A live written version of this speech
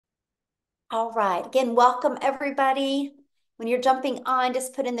All right. Again, welcome everybody. When you're jumping on,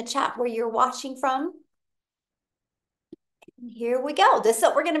 just put in the chat where you're watching from. And here we go. This is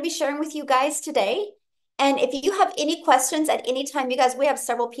what we're going to be sharing with you guys today. And if you have any questions at any time, you guys, we have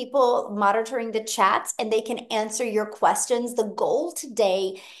several people monitoring the chats and they can answer your questions. The goal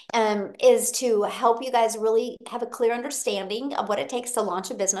today is to help you guys really have a clear understanding of what it takes to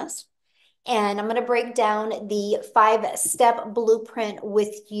launch a business. And I'm going to break down the 5-step blueprint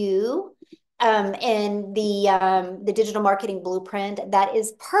with you and the digital marketing blueprint that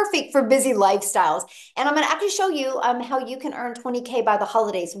is perfect for busy lifestyles. And I'm going to actually show you how you can earn 20K by the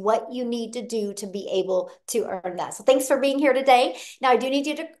holidays, what you need to do to be able to earn that. So thanks for being here today. Now, I do need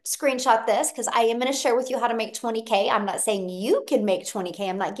you to screenshot this because I am going to share with you how to make 20K. I'm not saying you can make 20K.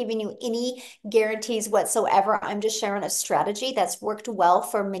 I'm not giving you any guarantees whatsoever. I'm just sharing a strategy that's worked well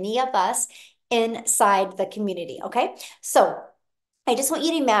for many of us inside the community. Okay. So I just want you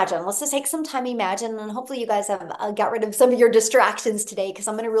to imagine, let's just take some time, imagine, and hopefully you guys have got rid of some of your distractions today because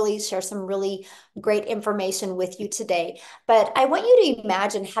I'm going to really share some really great information with you today. But I want you to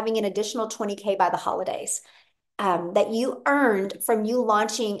imagine having an additional 20K by the holidays that you earned from you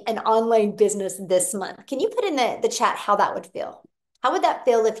launching an online business this month. Can you put in the chat how that would feel? How would that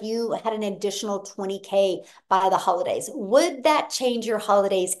feel if you had an additional 20K by the holidays? Would that change your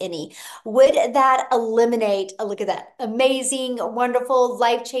holidays any? Would that eliminate, look at that, amazing, wonderful,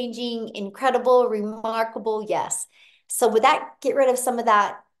 life-changing, incredible, remarkable? Yes. So would that get rid of some of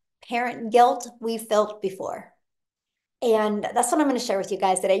that parent guilt we felt before? And that's what I'm going to share with you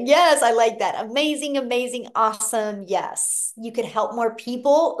guys today. Yes, I like that. Amazing, amazing, awesome. Yes, you could help more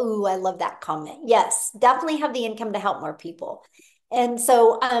people. Ooh, I love that comment. Yes, definitely have the income to help more people. And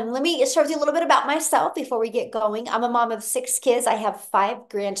so let me share with you a little bit about myself before we get going. I'm a mom of 6 kids. I have 5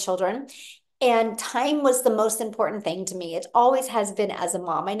 grandchildren. And time was the most important thing to me. It always has been as a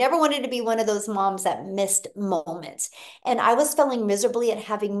mom. I never wanted to be one of those moms that missed moments. And I was failing miserably at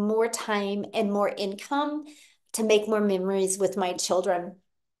having more time and more income to make more memories with my children.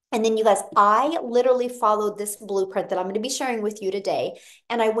 And then you guys, I literally followed this blueprint that I'm going to be sharing with you today.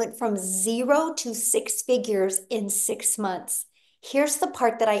 And I went from 0 to 6 figures in 6 months. Here's the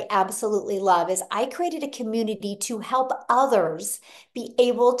part that I absolutely love is I created a community to help others be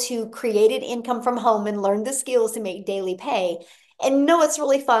able to create an income from home and learn the skills to make daily pay. And no, it's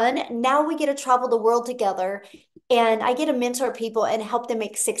really fun. Now we get to travel the world together and I get to mentor people and help them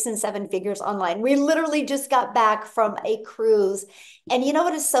make 6 and 7 figures online. We literally just got back from a cruise. And you know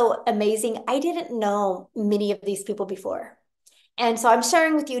what is so amazing? I didn't know many of these people before. And so I'm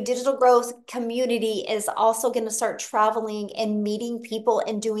sharing with you, digital growth community is also going to start traveling and meeting people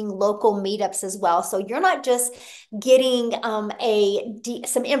and doing local meetups as well. So you're not just getting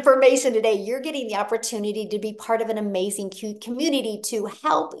some information today. You're getting the opportunity to be part of an amazing community to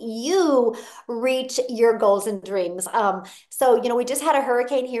help you reach your goals and dreams. So, we just had a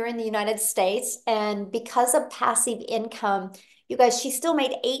hurricane here in the United States, and because of passive income, you guys, she still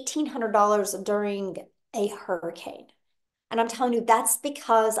made $1,800 during a hurricane. And I'm telling you, that's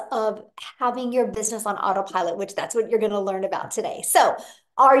because of having your business on autopilot, which that's what you're going to learn about today. So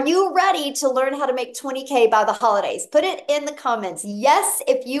are you ready to learn how to make 20K by the holidays? Put it in the comments. Yes,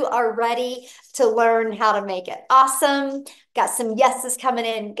 if you are ready to learn how to make it. Awesome. Got some yeses coming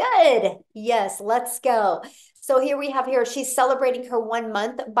in. Good. Yes, let's go. So here we have here, she's celebrating her 1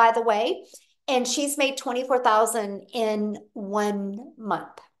 month, by the way, and she's made 24,000 in 1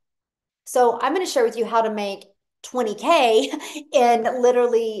 month. So I'm going to share with you how to make 20K and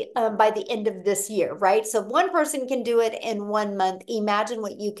literally by the end of this year, right? So if one person can do it in 1 month, imagine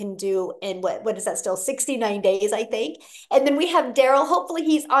what you can do in what is that still 69 days, I think. And then we have Daryl. Hopefully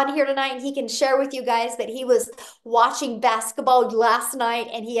he's on here tonight and he can share with you guys that he was watching basketball last night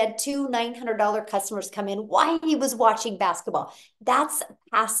and he had 2 $900 customers come in while he was watching basketball. That's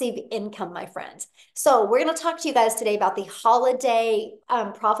passive income, my friends. So we're going to talk to you guys today about the holiday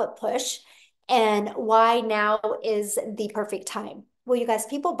profit push and why now is the perfect time. Well, you guys,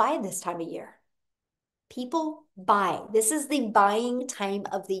 people buy this time of year. People buy. This is the buying time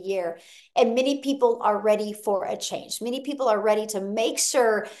of the year. And many people are ready for a change. Many people are ready to make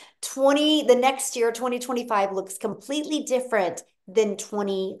sure the next year, 2025, looks completely different than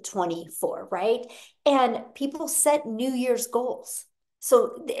 2024, right? And people set New Year's goals.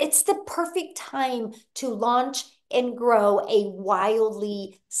 So it's the perfect time to launch and grow a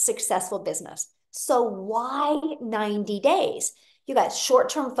wildly successful business. So why 90 days? You guys,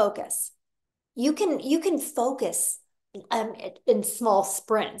 short-term focus. You can focus in small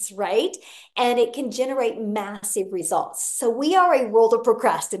sprints, right? And it can generate massive results. So we are a world of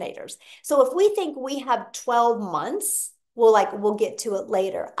procrastinators. So if we think we have 12 months, we'll get to it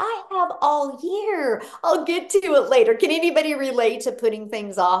later. I have all year. I'll get to it later. Can anybody relate to putting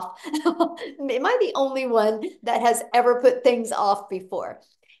things off? Am I the only one that has ever put things off before?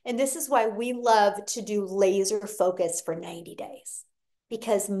 And this is why we love to do laser focus for 90 days,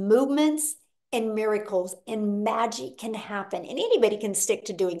 because movements and miracles and magic can happen. And anybody can stick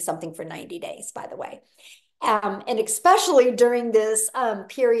to doing something for 90 days, by the way. And especially during this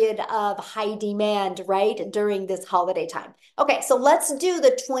period of high demand, right? During this holiday time. Okay, so let's do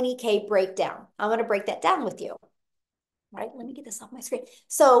the 20K breakdown. I'm going to break that down with you. Right, let me get this off my screen.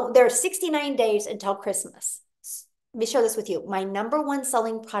 So there are 69 days until Christmas. Let me share this with you. My number one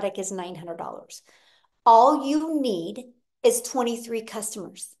selling product is $900. All you need is 23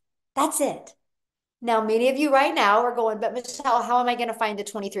 customers. That's it. Now, many of you right now are going, but Michelle, how am I going to find the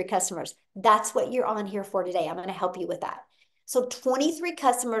 23 customers? That's what you're on here for today. I'm going to help you with that. So 23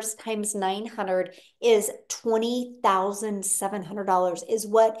 customers times 900 is $20,700 is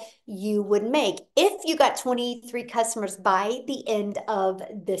what you would make if you got 23 customers by the end of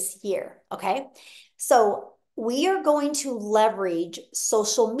this year, okay? So we are going to leverage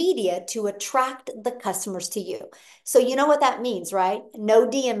social media to attract the customers to you. So you know what that means, right? No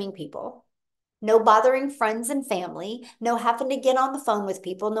DMing people. No bothering friends and family, no having to get on the phone with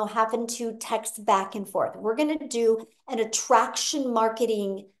people, no having to text back and forth. We're going to do an attraction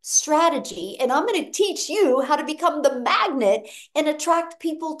marketing strategy, and I'm going to teach you how to become the magnet and attract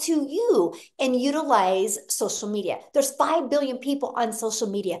people to you and utilize social media. There's 5 billion people on social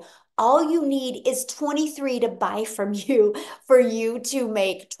media. All you need is 23 to buy from you for you to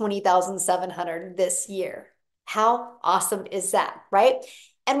make 20,700 this year. How awesome is that, right?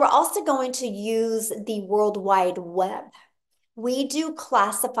 And we're also going to use the World Wide Web. We do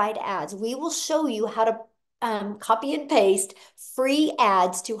classified ads. We will show you how to copy and paste free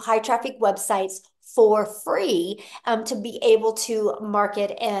ads to high traffic websites for free to be able to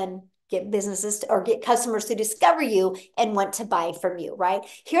market and get businesses to, or get customers to discover you and want to buy from you, right?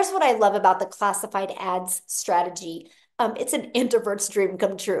 Here's what I love about the classified ads strategy. It's an introvert's dream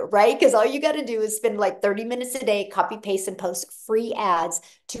come true, right? Because all you got to do is spend like 30 minutes a day, copy, paste, and post free ads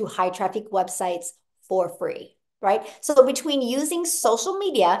to high traffic websites for free, right? So between using social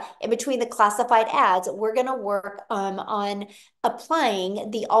media and between the classified ads, we're going to work on applying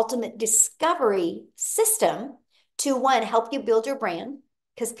the ultimate discovery system to, one, help you build your brand,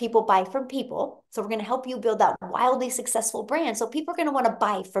 because people buy from people. So we're going to help you build that wildly successful brand. So people are going to want to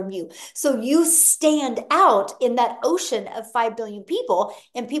buy from you. So you stand out in that ocean of 5 billion people,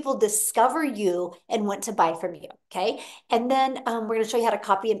 and people discover you and want to buy from you. Okay. And then we're going to show you how to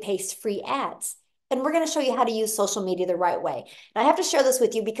copy and paste free ads. And we're going to show you how to use social media the right way. And I have to share this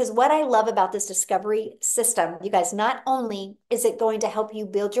with you because what I love about this discovery system, you guys, not only is it going to help you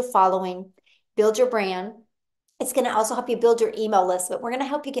build your following, build your brand, it's going to also help you build your email list, but we're going to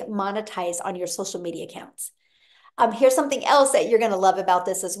help you get monetized on your social media accounts. Here's something else that you're going to love about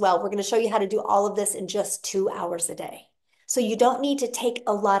this as well. We're going to show you how to do all of this in just 2 hours a day. So you don't need to take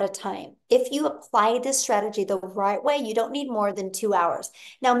a lot of time. If you apply this strategy the right way, you don't need more than 2 hours.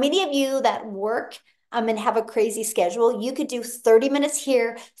 Now, many of you that work and have a crazy schedule, you could do 30 minutes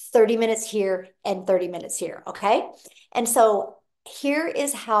here, 30 minutes here, and 30 minutes here, okay? And so here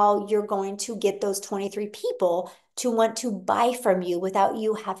is how you're going to get those 23 people to want to buy from you without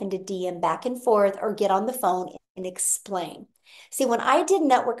you having to DM back and forth or get on the phone and explain. See, when I did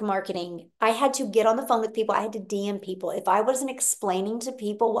network marketing, I had to get on the phone with people. I had to DM people. If I wasn't explaining to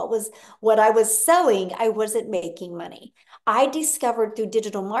people what I was selling, I wasn't making money. I discovered through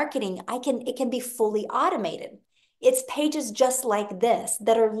digital marketing, it can be fully automated. It's pages just like this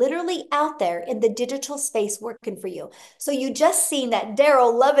that are literally out there in the digital space working for you. So you just seen that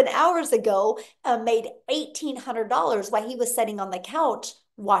Daryl 11 hours ago made $1,800 while he was sitting on the couch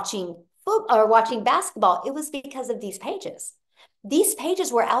watching watching basketball. It was because of these pages. These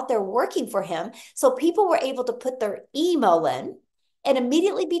pages were out there working for him. So people were able to put their email in and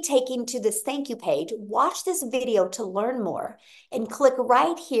immediately be taken to this thank you page, watch this video to learn more, and click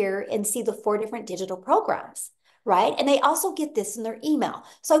right here and see the 4 different digital programs. Right? And they also get this in their email.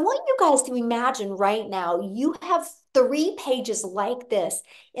 So I want you guys to imagine right now, you have 3 pages like this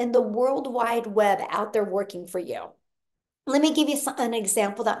in the World Wide Web out there working for you. Let me give you an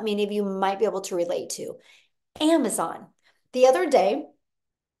example that many of you might be able to relate to. Amazon. The other day,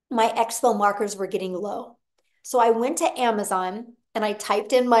 my expo markers were getting low. So I went to Amazon and I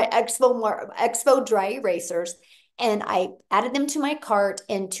typed in my expo dry erasers and I added them to my cart,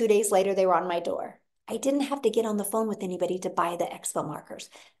 and 2 days later, they were on my door. I didn't have to get on the phone with anybody to buy the expo markers.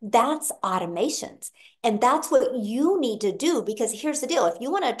 That's automations. And that's what you need to do, because here's the deal. If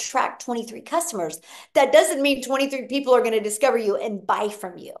you want to attract 23 customers, that doesn't mean 23 people are going to discover you and buy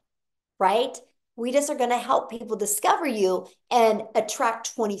from you. right? We just are going to help people discover you and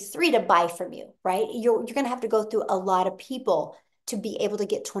attract 23 to buy from you, right? You're going to have to go through a lot of people to be able to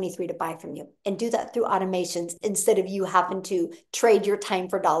get 23 to buy from you, and do that through automations instead of you having to trade your time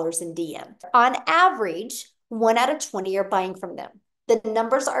for dollars in DM. On average, 1 out of 20 are buying from them. The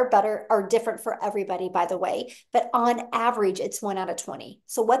numbers are different for everybody, by the way, but on average, it's 1 out of 20.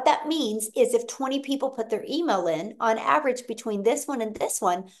 So what that means is if 20 people put their email in, on average between this one and this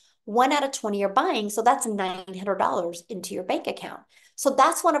one, 1 out of 20 are buying. So that's $900 into your bank account. So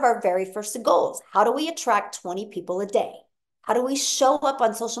that's one of our very first goals. How do we attract 20 people a day? How do we show up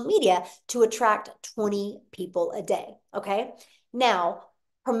on social media to attract 20 people a day? Okay. Now,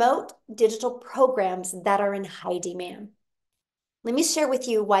 promote digital programs that are in high demand. Let me share with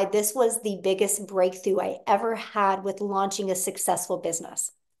you why this was the biggest breakthrough I ever had with launching a successful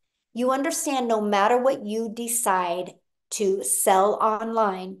business. You understand, no matter what you decide to sell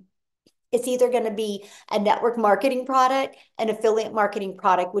online, it's either going to be a network marketing product, an affiliate marketing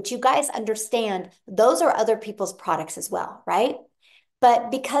product, which you guys understand, those are other people's products as well, right? But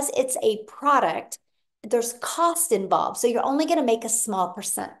because it's a product, there's cost involved. So you're only going to make a small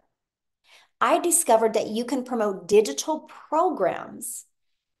percent. I discovered that you can promote digital programs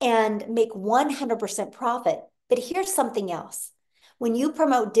and make 100% profit. But here's something else. When you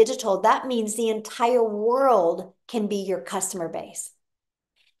promote digital, that means the entire world can be your customer base.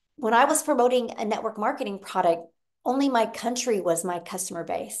 When I was promoting a network marketing product, only my country was my customer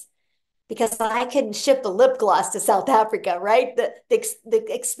base because I couldn't ship a lip gloss to South Africa, right?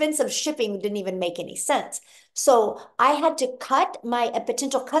 The expense of shipping didn't even make any sense. So I had to cut my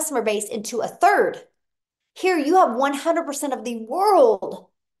potential customer base into a third. Here you have 100% of the world.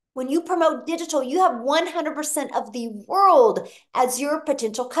 When you promote digital, you have 100% of the world as your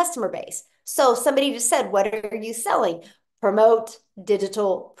potential customer base. So somebody just said, what are you selling? Promote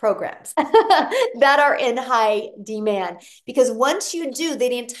digital programs that are in high demand. Because once you do,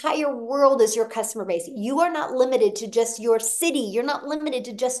 the entire world is your customer base. You are not limited to just your city. You're not limited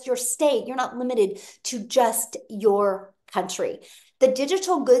to just your state. You're not limited to just your country. The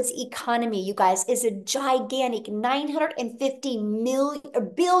digital goods economy, you guys, is a gigantic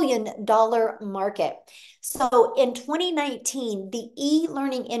 $950 billion market. So in 2019, the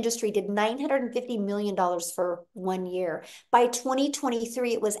e-learning industry did $950 million for 1 year. By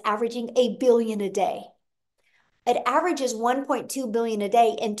 2023, it was averaging $1 billion a day. It averages 1.2 billion a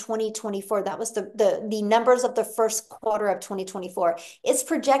day in 2024. That was the numbers of the first quarter of 2024. It's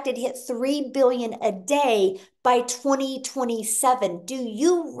projected to hit 3 billion a day by 2027. Do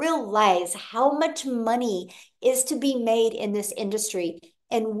you realize how much money is to be made in this industry?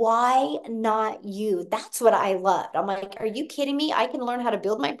 And why not you? That's what I loved. I'm like, are you kidding me? I can learn how to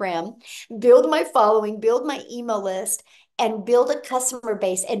build my brand, build my following, build my email list, and build a customer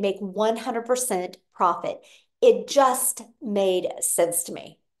base and make 100% profit. It just made sense to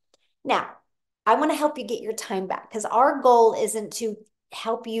me. Now, I want to help you get your time back because our goal isn't to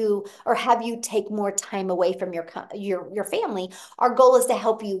help you or have you take more time away from your family. Our goal is to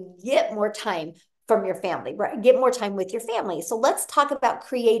help you get more time from your family, right? Get more time with your family. So let's talk about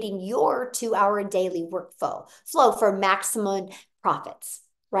creating your 2-hour daily workflow for maximum profits.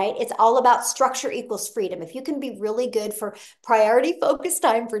 Right? It's all about structure equals freedom. If you can be really good for priority focused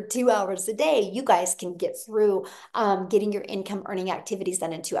time for 2 hours a day, you guys can get through getting your income earning activities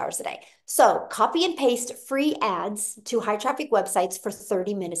done in 2 hours a day. So copy and paste free ads to high traffic websites for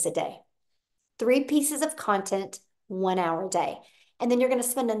 30 minutes a day. 3 pieces of content, 1 hour a day. And then you're going to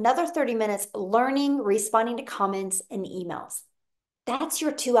spend another 30 minutes learning, responding to comments and emails. That's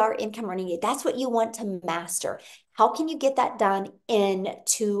your 2-hour income earning day. That's what you want to master. How can you get that done in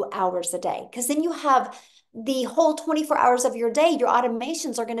 2 hours a day? Because then you have the whole 24 hours of your day. Your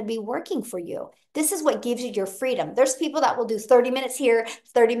automations are going to be working for you. This is what gives you your freedom. There's people that will do 30 minutes here,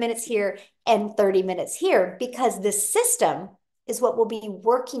 30 minutes here, and 30 minutes here because this system is what will be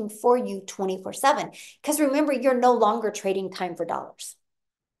working for you 24/7. Because remember, you're no longer trading time for dollars.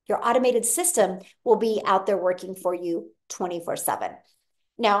 Your automated system will be out there working for you 24/7.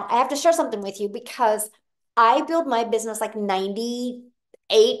 Now, I have to share something with you because I build my business like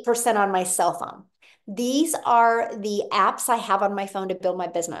 98% on my cell phone. These are the apps I have on my phone to build my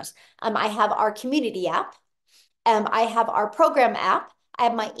business. I have our community app. I have our program app. I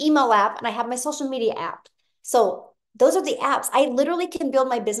have my email app, and I have my social media app. So those are the apps. I literally can build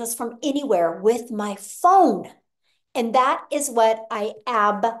my business from anywhere with my phone. And that is what I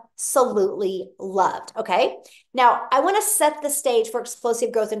absolutely loved. Okay. Now, I want to set the stage for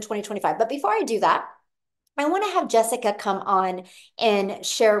explosive growth in 2025. But before I do that, I want to have Jessica come on and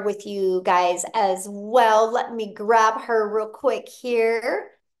share with you guys as well. Let me grab her real quick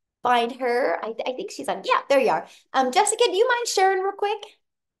here. find her. I think she's on. Yeah, there you are. Jessica, do you mind sharing real quick?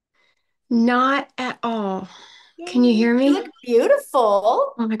 Not at all. Can you Yay. hear You me? look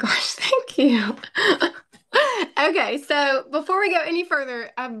beautiful. Oh my gosh, thank you. Okay, so before we go any further,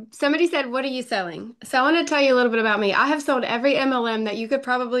 somebody said, "What are you selling?" So I want to tell you a little bit about me. I have sold every MLM that you could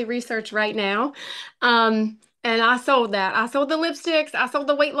probably research right now. And I sold that. I sold the lipsticks, I sold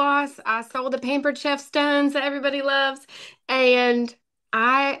the weight loss, I sold the Pampered Chef stones that everybody loves. And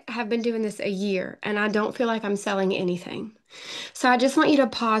I have been doing this a year and I don't feel like I'm selling anything. So I just want you to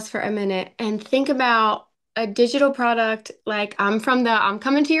pause for a minute and think about a digital product like I'm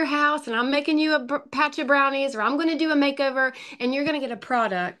coming to your house and I'm making you a patch of brownies or I'm going to do a makeover and you're going to get a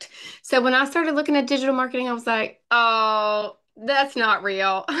product. So when I started looking at digital marketing, I was like, "Oh, that's not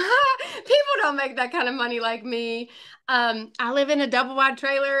real. People don't make that kind of money like me." I live in a double wide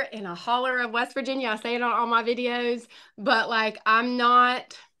trailer in a holler of West Virginia. I say it on all my videos, but like I'm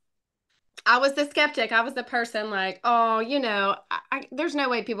not I was the skeptic. I was the person like, oh, there's no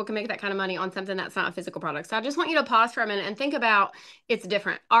way people can make that kind of money on something that's not a physical product. So I just want you to pause for a minute and think about it's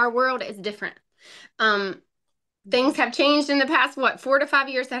different. Our world is different. Um, Things have changed in the past, what, 4 to 5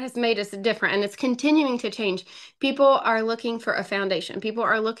 years that has made us different, and it's continuing to change. People are looking for a foundation. People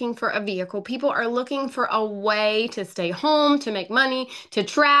are looking for a vehicle. People are looking for a way to stay home, to make money, to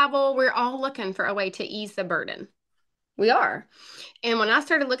travel. We're all looking for a way to ease the burden. We are. And when I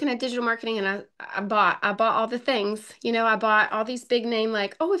started looking at digital marketing and I bought all the things, I bought all these big name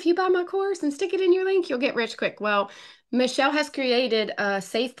like, oh, if you buy my course and stick it in your link, you'll get rich quick. Well, Michelle has created a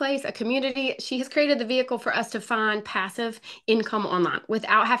safe place, a community. She has created the vehicle for us to find passive income online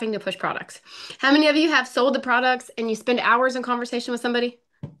without having to push products. How many of you have sold the products and you spend hours in conversation with somebody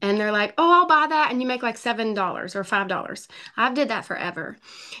and they're like, oh, I'll buy that, and you make like $7 or $5? I've did that forever.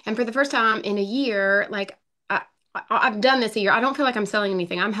 And for the first time in a year, like I've done this a year. I don't feel like I'm selling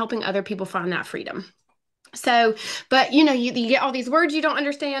anything. I'm helping other people find that freedom. So, but you get all these words you don't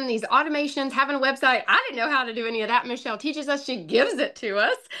understand, these automations, having a website. I didn't know how to do any of that. Michelle teaches us, she gives it to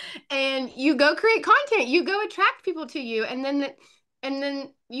us. And you go create content, you go attract people to you, and then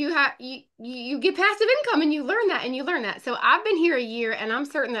you get passive income and you learn that and you learn that. So I've been here a year and I'm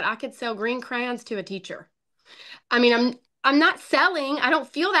certain that I could sell green crayons to a teacher. I mean, I'm not selling. I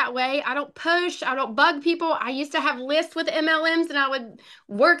don't feel that way. I don't push. I don't bug people. I used to have lists with MLMs and I would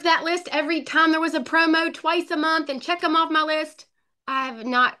work that list every time there was a promo twice a month and check them off my list. I have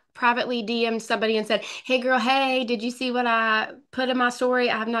not privately DM'd somebody and said, "Hey girl, hey, did you see what I put in my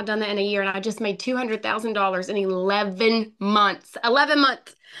story?" I have not done that in a year and I just made $200,000 in 11 months. 11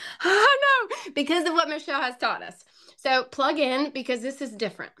 months. I know, because of what Michelle has taught us. So plug in because this is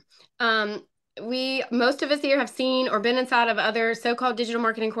different. Um, most of us here have seen or been inside of other so-called digital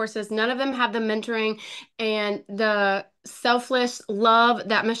marketing courses. None of them have the mentoring and the selfless love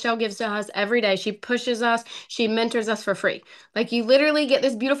that Michelle gives to us every day. She pushes us, she mentors us for free. Like you literally get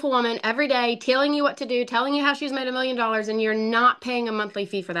this beautiful woman every day telling you what to do, telling you how she's made $1 million, and you're not paying a monthly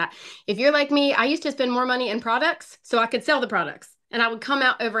fee for that. If you're like me, I used to spend more money in products so I could sell the products and I would come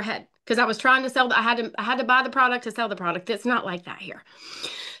out overhead because I was trying to sell I had to buy the product to sell the product. It's not like that here.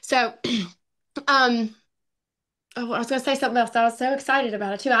 So um, oh, I was gonna say something else. I was so excited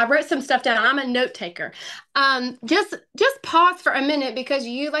about it too. I wrote some stuff down. I'm a note taker. Just pause for a minute because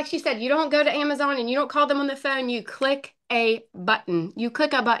like she said, you don't go to Amazon and you don't call them on the phone. You click a button. You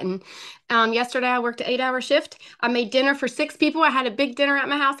click a button. Yesterday I worked an 8-hour shift. I made dinner for 6 people. I had a big dinner at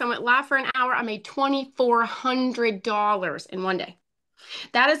my house. I went live for an hour. I made $2,400 in one day.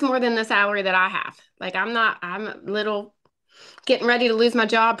 That is more than the salary that I have. Like I'm a little getting ready to lose my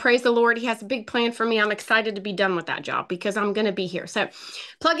job. Praise the Lord. He has a big plan for me. I'm excited to be done with that job because I'm going to be here. So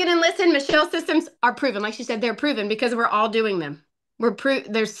plug it and listen. Michelle's systems are proven. Like she said, they're proven because we're all doing them.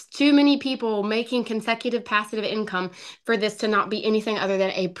 There's too many people making consecutive passive income for this to not be anything other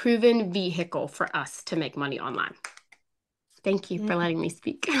than a proven vehicle for us to make money online. Thank you for letting me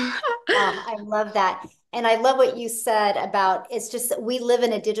speak. I love that. And I love what you said about it's just that we live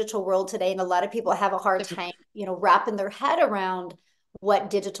in a digital world today, and a lot of people have a hard time, wrapping their head around what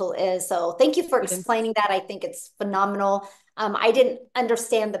digital is. So thank you for explaining that. I think it's phenomenal. I didn't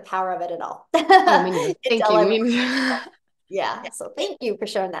understand the power of it at all Oh, me neither. Thank until you. I Me learned. neither. Yeah. So thank you for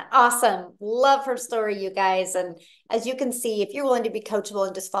sharing that. Awesome. Love her story, you guys. And as you can see, if you're willing to be coachable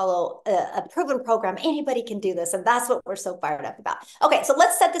and just follow a proven program, anybody can do this. And that's what we're so fired up about. Okay. So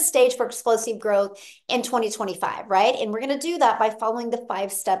let's set the stage for explosive growth in 2025, right? And we're going to do that by following the 5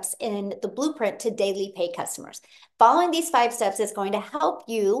 steps in the blueprint to daily pay customers. Following these 5 steps is going to help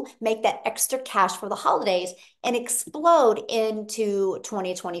you make that extra cash for the holidays and explode into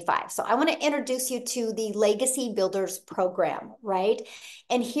 2025. So I want to introduce you to the Legacy Builders program, right?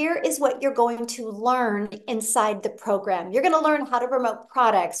 And here is what you're going to learn inside the program. You're going to learn how to promote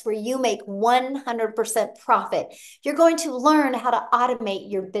products where you make 100% profit. You're going to learn how to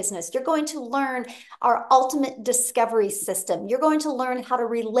automate your business. You're going to learn our ultimate discovery system. You're going to learn how to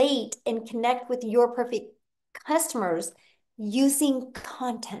relate and connect with your perfect customers using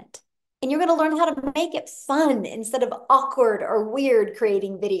content. And you're going to learn how to make it fun instead of awkward or weird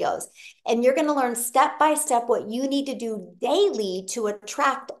creating videos. And you're going to learn step by step what you need to do daily to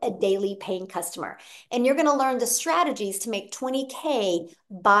attract a daily paying customer. And you're going to learn the strategies to make 20K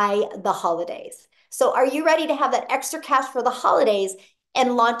by the holidays. So are you ready to have that extra cash for the holidays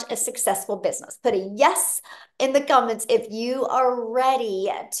and launch a successful business? Put a yes in the comments if you are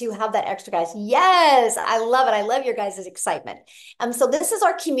ready to have that extra cash. Yes, I love it. I love your guys' excitement. So this is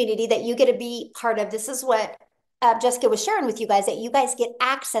our community that you get to be part of. This is what Jessica was sharing with you guys, that you guys get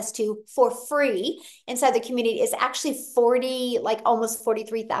access to for free inside the community. It's actually 40, like almost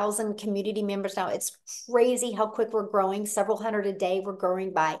 43,000 community members now. It's crazy how quick we're growing, several hundred a day we're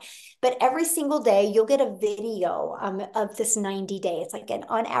growing by. But every single day you'll get a video of this 90 day. It's like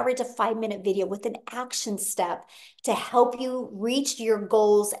on average a 5-minute video with an action step to help you reach your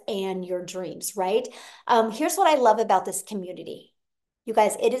goals and your dreams, right? Here's what I love about this community. You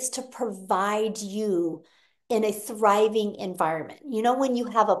guys, it is to provide you in a thriving environment. You know, when you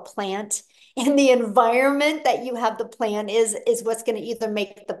have a plant and the environment that you have the plant is what's going to either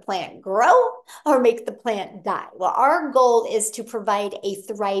make the plant grow or make the plant die. Well, our goal is to provide a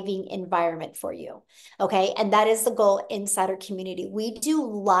thriving environment for you. Okay. And that is the goal inside our community. We do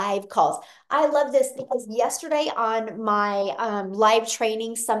live calls. I love this because yesterday on my live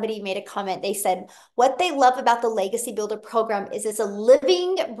training, somebody made a comment. They said, what they love about the Legacy Builder program is it's a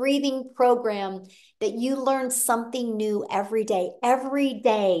living, breathing program that you learn something new every day. Every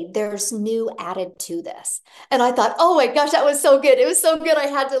day there's new added to this. And I thought, oh my gosh, that was so good. It was so good. I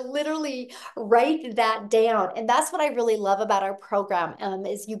had to literally write that down. And that's what I really love about our program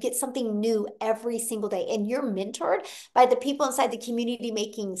is you get something new every single day. And you're mentored by the people inside the community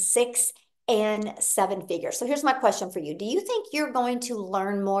making 6 and 7 figures. So here's my question for you. Do you think you're going to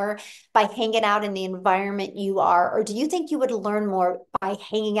learn more by hanging out in the environment you are, or do you think you would learn more by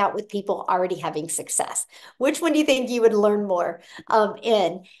hanging out with people already having success? Which one do you think you would learn more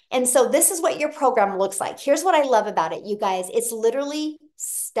in? And so this is what your program looks like. Here's what I love about it, you guys. It's literally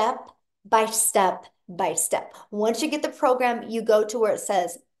step by step by step. Once you get the program, you go to where it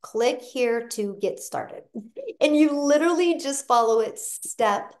says, click here to get started. And you literally just follow it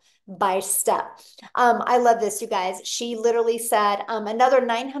step by step. I love this, you guys. She literally said another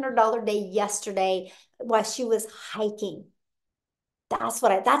 $900 day yesterday while she was hiking.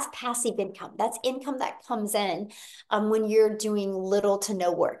 That's passive income. That's income that comes in when you're doing little to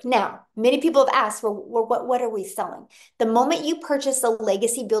no work. Now, many people have asked, well, what are we selling? The moment you purchase a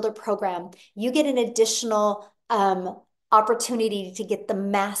Legacy Builder program, you get an additional opportunity to get the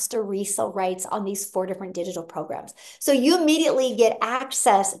master resale rights on these 4 different digital programs. So you immediately get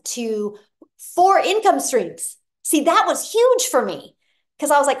access to 4 income streams. See, that was huge for me because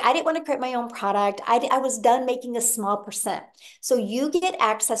I was like, I didn't want to create my own product. I was done making a small percent. So you get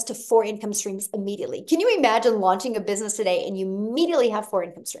access to 4 income streams immediately. Can you imagine launching a business today and you immediately have 4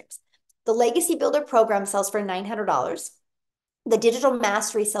 income streams? The Legacy Builder program sells for $900. The digital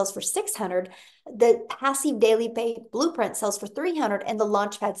mastery sells for $600. The passive daily pay blueprint sells for $300, and the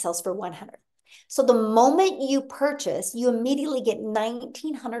launchpad sells for $100. So the moment you purchase, you immediately get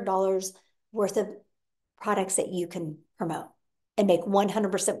 $1,900 worth of products that you can promote and make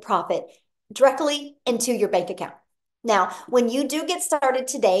 100% profit directly into your bank account. Now, when you do get started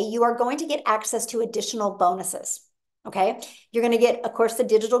today, you are going to get access to additional bonuses. Okay, you're going to get, of course, the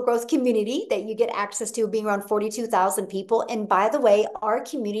digital growth community that you get access to, being around 42,000 people. And by the way, our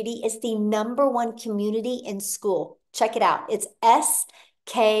community is the #1 community in school. Check it out. It's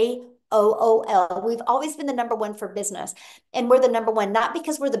SKOOL. We've always been the #1 for business. And we're the #1, not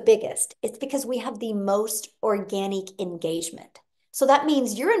because we're the biggest. It's because we have the most organic engagement. So that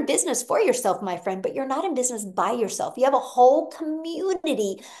means you're in business for yourself, my friend, but you're not in business by yourself. You have a whole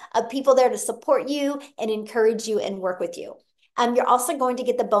community of people there to support you and encourage you and work with you. You're also going to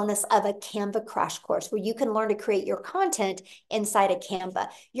get the bonus of a Canva crash course where you can learn to create your content inside of Canva.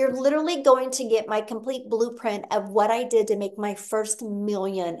 You're literally going to get my complete blueprint of what I did to make my first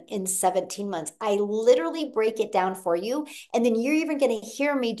million in 17 months. I literally break it down for you. And then you're even going to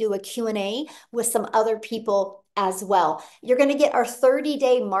hear me do a Q&A with some other people as well. You're going to get our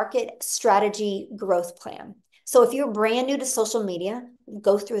 30-day market strategy growth plan. So if you're brand new to social media,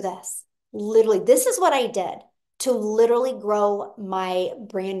 go through this. Literally, this is what I did to literally grow my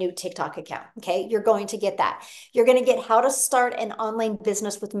brand new TikTok account. Okay. You're going to get that. You're going to get how to start an online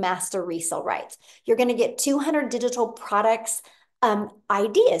business with master resale rights. You're going to get 200 digital products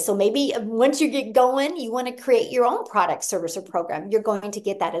ideas. So maybe once you get going, you want to create your own product, service, or program. You're going to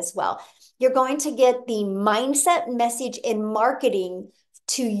get that as well. You're going to get the mindset, message, and marketing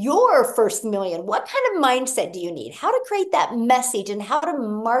to your first million. What kind of mindset do you need? How to create that message and how to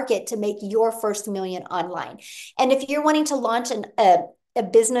market to make your first million online. And if you're wanting to launch a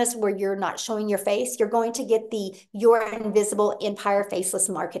business where you're not showing your face, you're going to get the Your Invisible Empire Faceless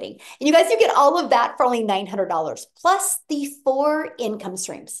Marketing. And you guys, you get all of that for only $900 plus the 4 income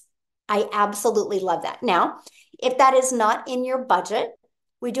streams. I absolutely love that. Now, if that is not in your budget,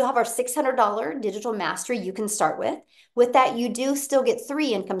 we do have our $600 digital mastery you can start with. With that, you do still get 3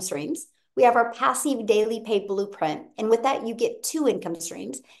 income streams. We have our passive daily paid blueprint. And with that, you get 2 income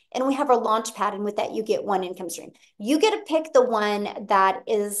streams. And we have our launch pad. And with that, you get 1 income stream. You get to pick the one that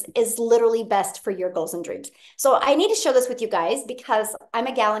is literally best for your goals and dreams. So I need to share this with you guys because I'm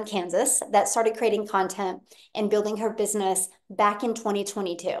a gal in Kansas that started creating content and building her business back in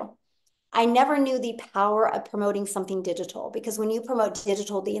 2022. I never knew the power of promoting something digital because when you promote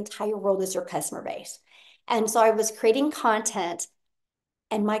digital, the entire world is your customer base. And so I was creating content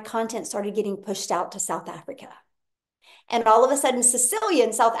and my content started getting pushed out to South Africa. And all of a sudden, Cecilia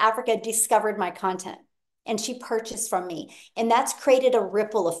in South Africa discovered my content and she purchased from me. And that's created a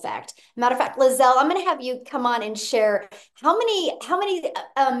ripple effect. Matter of fact, Lizelle, I'm going to have you come on and share how many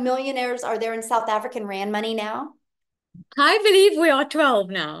millionaires are there in South African Rand money now? I believe we are 12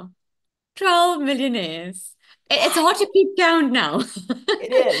 now. 12 millionaires. It's hard to keep count now.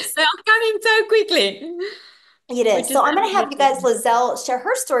 It is. They are coming so quickly, It is. which is So I'm going to have you guys, amazing. Lizelle, share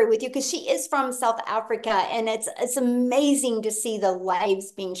her story with you because she is from South Africa and it's amazing to see the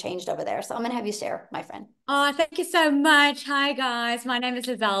lives being changed over there. So I'm going to have you share, my friend. Oh, thank you so much. Hi, guys. My name is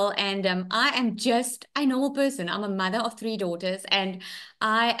Lizelle, and I am just a normal person. I'm a mother of 3 daughters, and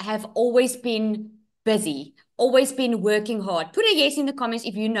I have always been busy, always been working hard. Put a yes in the comments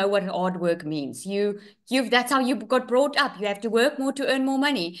if you know what hard work means. That's how you got brought up. You have to work more to earn more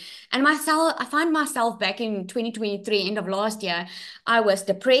money. And I find myself back in 2023, end of last year, I was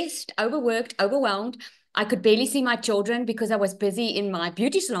depressed, overworked, overwhelmed. I could barely see my children because I was busy in my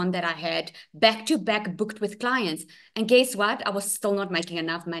beauty salon that I had back to back booked with clients. And guess what? I was still not making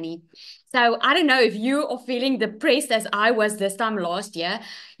enough money. So I don't know if you are feeling depressed as I was this time last year.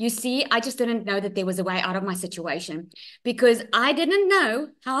 You see, I just didn't know that there was a way out of my situation because I didn't know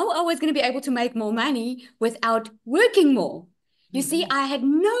how I was going to be able to make more money without working more. You see, I had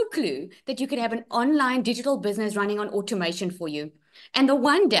no clue that you could have an online digital business running on automation for you. And the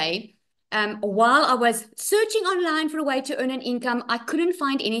one day, while I was searching online for a way to earn an income, I couldn't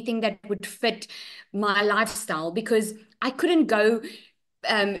find anything that would fit my lifestyle because I couldn't go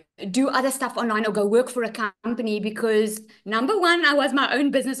do other stuff online or go work for a company because number one, I was my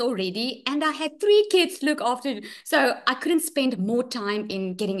own business already and I had 3 kids to look after. So I couldn't spend more time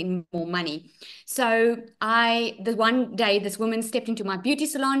in getting in more money. So the one day this woman stepped into my beauty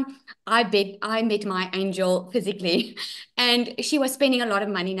salon. I met my angel physically and she was spending a lot of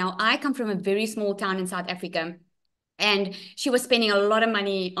money. Now I come from a very small town in South Africa. And she was spending a lot of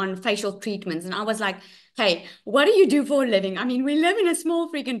money on facial treatments. And I was like, hey, what do you do for a living? I mean, we live in a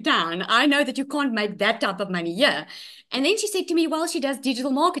small freaking town. I know that you can't make that type of money here. And then she said to me, well, she does digital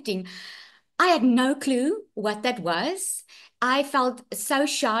marketing. I had no clue what that was. I felt so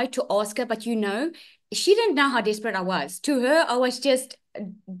shy to ask her, but she didn't know how desperate I was. To her, I was just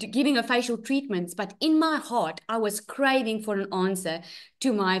giving her facial treatments, but in my heart, I was craving for an answer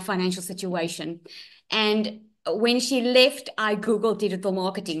to my financial situation. And when she left, I Googled digital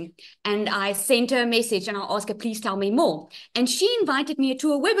marketing and I sent her a message and I asked her, please tell me more. And she invited me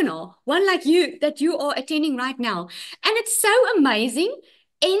to a webinar, one like you, that you are attending right now. And it's so amazing.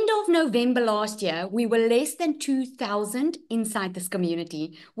 End of November last year, we were less than 2,000 inside this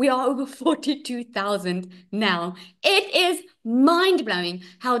community. We are over 42,000 now. It is mind-blowing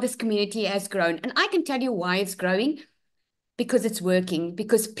how this community has grown. And I can tell you why it's growing. Because it's working,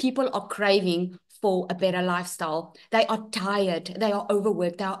 because people are craving for a better lifestyle. They are tired, they are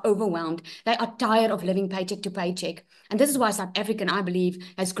overworked, they are overwhelmed, they are tired of living paycheck to paycheck. And this is why South African, I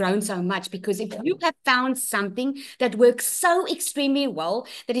believe, has grown so much, because if you have found something that works so extremely well,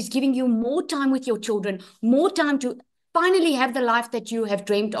 that is giving you more time with your children, more time to finally have the life that you have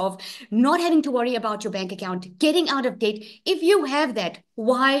dreamed of, not having to worry about your bank account, getting out of debt. If you have that,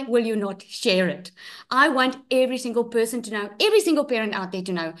 why will you not share it? I want every single person to know, every single parent out there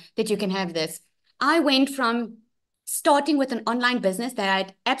to know that you can have this. I went from starting with an online business that I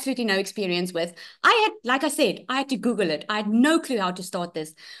had absolutely no experience with. I had, like I said, I had to Google it. I had no clue how to start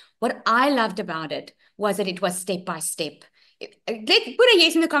this. What I loved about it was that it was step by step. Put a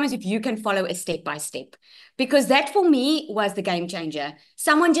yes in the comments if you can follow a step by step, because that for me was the game changer.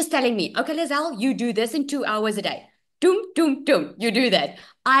 Someone just telling me, okay, Lizelle, you do this in 2 hours a day. Doom, doom, doom. You do that.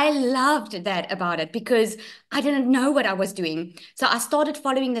 I loved that about it because I didn't know what I was doing. So I started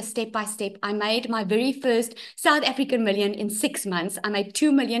following the step by step. I made my very first South African million in 6 months. I made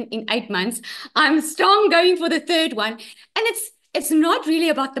 2 million in 8 months. I'm strong going for the third one. And it's not really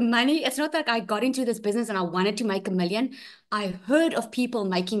about the money. It's not like I got into this business and I wanted to make a million. I heard of people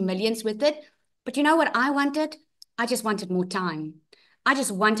making millions with it. But you know what I wanted? I just wanted more time. I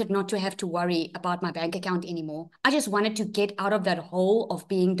just wanted not to have to worry about my bank account anymore. I just wanted to get out of that hole of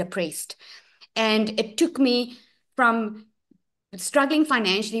being depressed. And it took me from struggling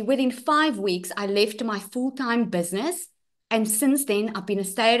financially. Within 5 weeks, I left my full-time business. And since then, I've been a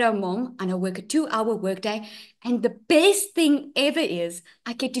stay-at-home mom and I work a 2-hour workday. And the best thing ever is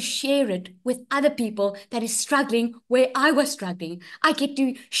I get to share it with other people that is struggling where I was struggling. I get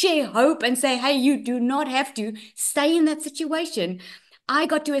to share hope and say, hey, you do not have to stay in that situation. I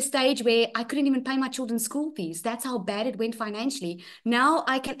got to a stage where I couldn't even pay my children's school fees. That's how bad it went financially. Now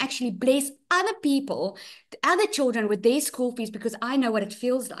I can actually bless other people, other children with their school fees because I know what it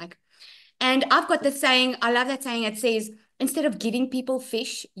feels like. And I've got this saying, I love that saying. It says, instead of giving people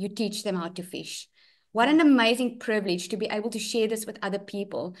fish, you teach them how to fish. What an amazing privilege to be able to share this with other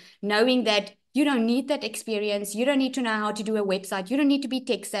people, knowing that you don't need that experience. You don't need to know how to do a website. You don't need to be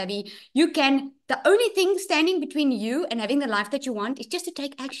tech savvy. The only thing standing between you and having the life that you want is just to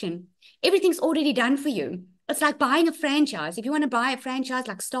take action. Everything's already done for you. It's like buying a franchise. If you want to buy a franchise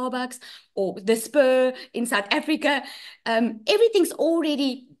like Starbucks or the Spur in South Africa, everything's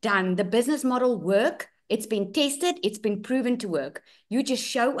already done. The business model work. It's been tested. It's been proven to work. You just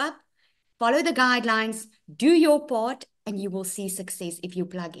show up, follow the guidelines, do your part, and you will see success if you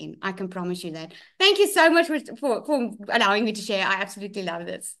plug in. I can promise you that. Thank you so much for allowing me to share. I absolutely love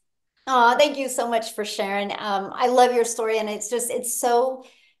this. Oh, thank you so much for sharing. I love your story, and it's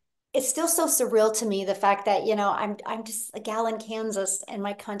still so surreal to me, the fact that, I'm just a gal in Kansas and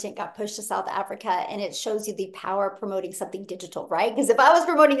my content got pushed to South Africa, and it shows you the power of promoting something digital, right? Because if I was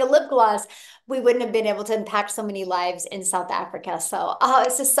promoting a lip gloss, we wouldn't have been able to impact so many lives in South Africa. So,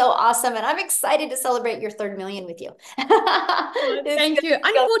 it's just so awesome. And I'm excited to celebrate your third million with you. Thank you.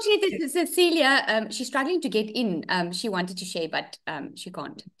 Unfortunately, Cecilia, she's struggling to get in. She wanted to share, but she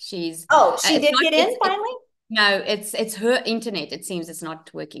can't. She did get in finally? No, it's her internet. It seems it's not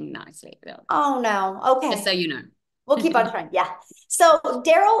working nicely. Oh, no. Okay. Just so you know. We'll keep on trying. Yeah. So,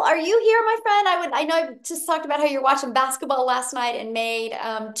 Daryl, are you here, my friend? I know I just talked about how you're watching basketball last night and made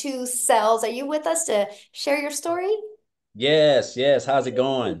 2 sales. Are you with us to share your story? Yes, yes. How's it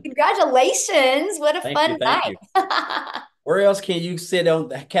going? Congratulations. What a Thank you, fun thank you. night. Where else can you sit on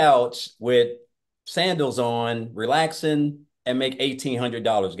the couch with sandals on, relaxing, and make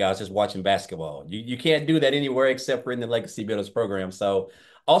 $1,800, guys, just watching basketball? You can't do that anywhere except for in the Legacy Builders program. So,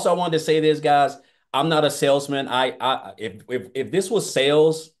 also, I wanted to say this, guys. I'm not a salesman. If this was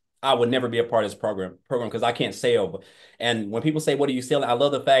sales, I would never be a part of this program because I can't sell. And when people say, "What are you selling?" I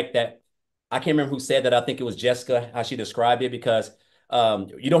love the fact that I can't remember who said that. I think it was Jessica, how she described it, because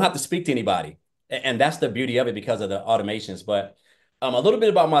you don't have to speak to anybody. And that's the beauty of it because of the automations. But a little bit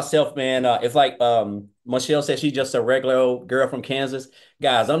about myself, man. It's like Michelle said, she's just a regular old girl from Kansas.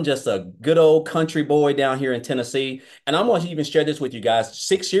 Guys, I'm just a good old country boy down here in Tennessee. And I'm going to even share this with you guys.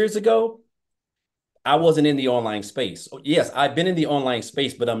 6 years ago, I wasn't in the online space. Yes, I've been in the online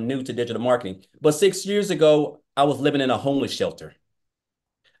space, but I'm new to digital marketing. But 6 years ago, I was living in a homeless shelter.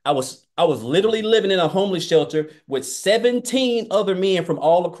 I was literally living in a homeless shelter with 17 other men from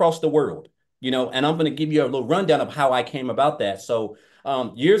all across the world, and I'm going to give you a little rundown of how I came about that. So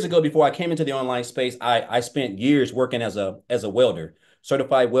years ago, before I came into the online space, I spent years working as a welder,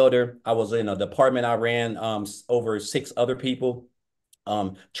 certified welder. I was in a department I ran over 6 other people,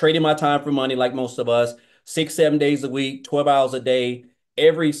 trading my time for money like most of us, 6, 7 days a week, 12 hours a day,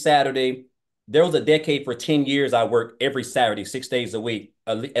 every Saturday. There was a decade for 10 years I worked every Saturday, 6 days a week,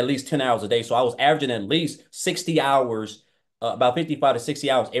 at least 10 hours a day. So I was averaging at least 60 hours, about 55 to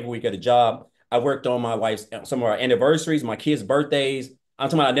 60 hours every week at a job. I worked on my wife's, some of our anniversaries, my kids' birthdays. I'm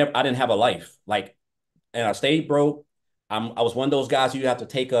talking about I didn't have a life. And I stayed broke. I was one of those guys you have to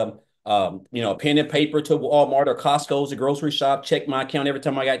take a pen and paper to Walmart or Costco's, a grocery shop, check my account every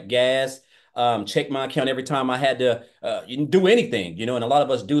time I got gas, check my account every time I had to do anything, and a lot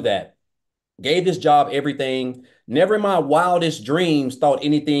of us do that. Gave this job everything. Never in my wildest dreams thought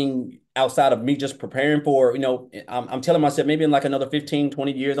anything outside of me just preparing for, I'm telling myself maybe in like another 15,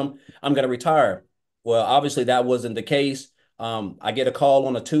 20 years, I'm going to retire. Well, obviously that wasn't the case. I get a call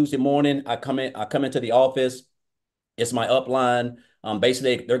on a Tuesday morning. I come into the office. It's my upline.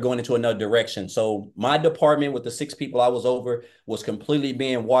 Basically, they're going into another direction. So my department with the 6 people I was over was completely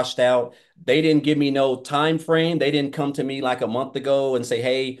being washed out. They didn't give me no time frame. They didn't come to me like a month ago and say,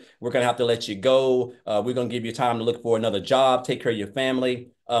 hey, we're going to have to let you go. We're going to give you time to look for another job, take care of your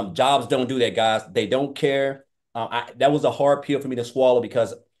family. Jobs don't do that, guys. They don't care. That was a hard pill for me to swallow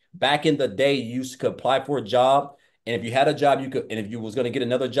because back in the day, you used to apply for a job. And if you had a job, and if you was going to get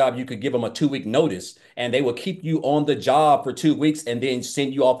another job, you could give them a 2-week notice and they will keep you on the job for 2 weeks and then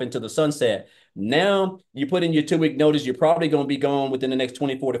send you off into the sunset. Now you put in your 2-week notice, you're probably going to be gone within the next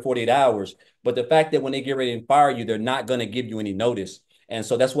 24 to 48 hours. But the fact that when they get ready to fire you, they're not going to give you any notice. And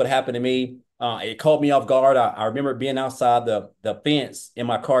so that's what happened to me. It caught me off guard. I remember being outside the fence in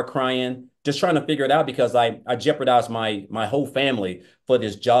my car crying, just trying to figure it out because I jeopardized my whole family for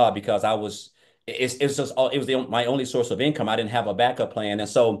this job because it was my only source of income. I didn't have a backup plan. And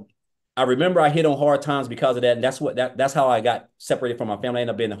so I remember I hit on hard times because of that. And that's how I got separated from my family. I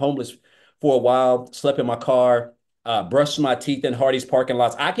ended up being homeless for a while, slept in my car, brushed my teeth in Hardee's parking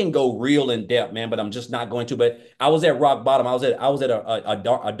lots. I can go real in depth, man, but I'm just not going to. But I was at rock bottom. I was at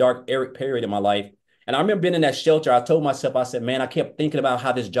a dark period in my life. And I remember being in that shelter. I told myself, I said, man, I kept thinking about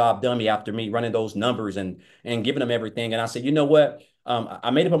how this job done me after me running those numbers and giving them everything. And I said, you know what? I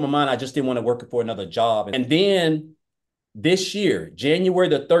made up my mind. I just didn't want to work for another job. And then this year, January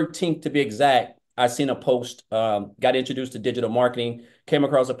the 13th to be exact, I seen a post, got introduced to digital marketing, came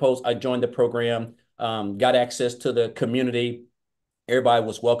across a post. I joined the program, got access to the community. Everybody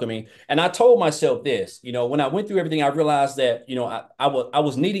was welcoming. And I told myself this, when I went through everything, I realized that, I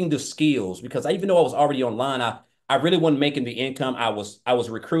was needing the skills because even though I was already online, I really wasn't making the income. I was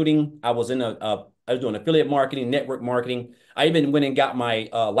recruiting. I was doing affiliate marketing, network marketing. I even went and got my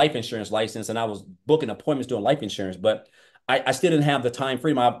life insurance license and I was booking appointments doing life insurance, but I still didn't have the time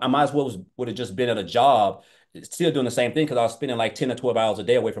freedom. I might as well would have just been at a job, still doing the same thing because I was spending like 10 or 12 hours a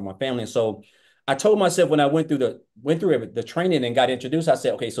day away from my family. And so I told myself when I went through the training and got introduced, I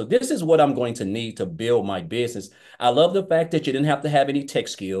said, okay, so this is what I'm going to need to build my business. I love the fact that you didn't have to have any tech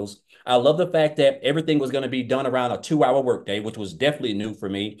skills. I love the fact that everything was going to be done around a 2-hour workday, which was definitely new for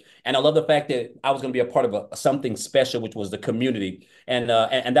me. And I love the fact that I was going to be a part of something special, which was the community. And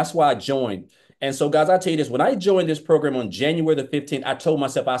that's why I joined. And so, guys, I'll tell you this. When I joined this program on January the 15th, I told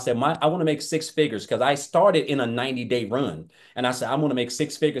myself, I said, I want to make 6 figures because I started in a 90-day run. And I said, I'm going to make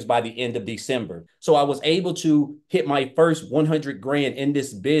 6 figures by the end of December. So I was able to hit my first 100 grand in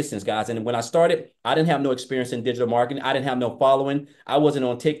this business, guys. And when I started, I didn't have no experience in digital marketing. I didn't have no following. I wasn't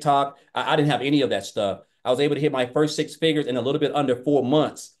on TikTok. I didn't have any of that stuff. I was able to hit my first 6 figures in a little bit under 4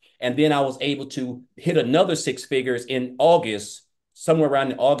 months. And then I was able to hit another 6 figures in August, somewhere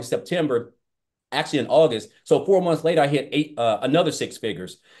around in August, September. Actually in August. So 4 months later, I hit another 6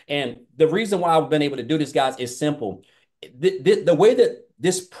 figures. And the reason why I've been able to do this, guys, is simple. The way that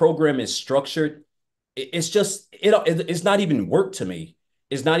this program is structured, it's not even work to me.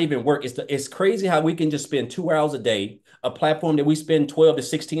 It's not even work. It's crazy how we can just spend 2 hours a day, a platform that we spend 12 to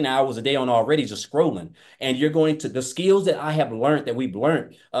 16 hours a day on already just scrolling. And you're going to, the skills that I have learned, that we've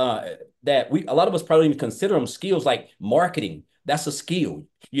learned, a lot of us probably even consider them skills like marketing. That's a skill.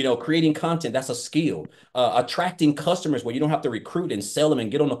 Creating content, that's a skill. Attracting customers where you don't have to recruit and sell them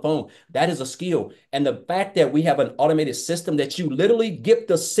and get on the phone, that is a skill. And the fact that we have an automated system that you literally get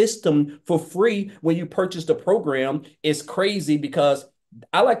the system for free when you purchase the program is crazy because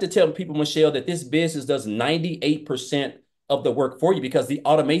I like to tell people, Michelle, that this business does 98% of the work for you because the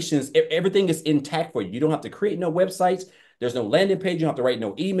automations, everything is intact for you. You don't have to create no websites. There's no landing page. You don't have to write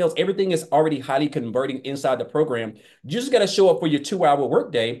no emails. Everything is already highly converting inside the program. You just got to show up for your 2-hour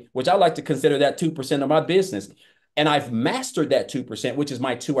workday, which I like to consider that 2% of my business. And I've mastered that 2%, which is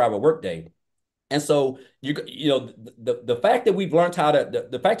my 2-hour workday. And so, the fact that we've learned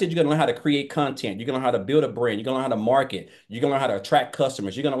the fact that you're going to learn how to create content, you're going to learn how to build a brand, you're going to learn how to market, you're going to learn how to attract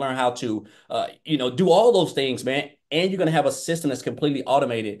customers, you're going to learn how to, do all those things, man. And you're going to have a system that's completely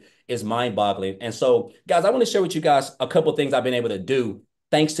automated is mind boggling. And so, guys, I want to share with you guys a couple of things I've been able to do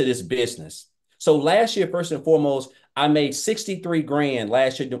thanks to this business. So last year, first and foremost, I made 63 grand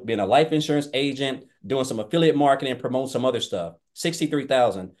last year being a life insurance agent, doing some affiliate marketing and promoting some other stuff,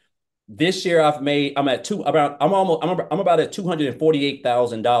 63,000. This year I'm about at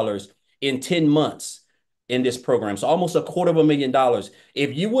 $248,000 in 10 months in this program. So almost $250,000.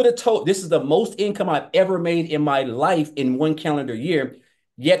 If you would have told, this is the most income I've ever made in my life in 1 calendar year,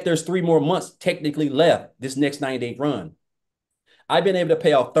 yet there's 3 more months technically left this next 90-day run. I've been able to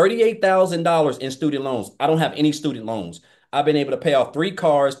pay off $38,000 in student loans. I don't have any student loans. I've been able to pay off 3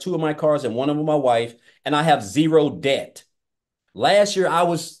 cars, 2 of my cars, and one of them my wife, and I have zero debt. Last year, I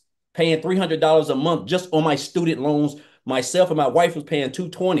was paying $300 a month just on my student loans. Myself and my wife was paying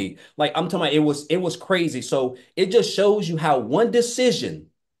 $220. Like I'm talking about, it was crazy. So it just shows you how one decision.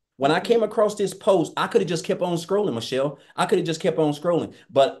 When I came across this post, I could have just kept on scrolling, Michelle. I could have just kept on scrolling,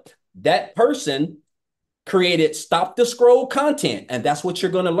 but that person created stop the scroll content, and that's what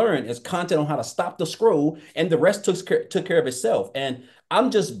you're going to learn is content on how to stop the scroll, and the rest took care of itself. And I'm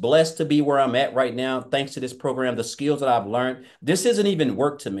just blessed to be where I'm at right now thanks to this program, the skills that I've learned. This isn't even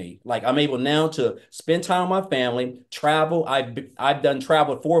work to me. Like I'm able now to spend time with my family, travel. I've done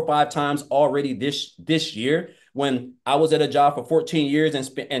travel 4 or 5 times already this year, when I was at a job for 14 years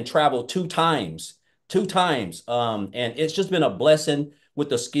and traveled 2 times. And it's just been a blessing with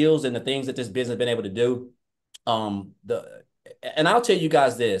the skills and the things that this business has been able to do. The and I'll tell you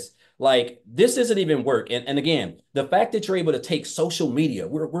guys this, like this isn't even work. And again, the fact that you're able to take social media,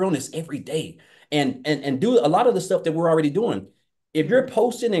 we're on this every day, and do a lot of the stuff that we're already doing. If you're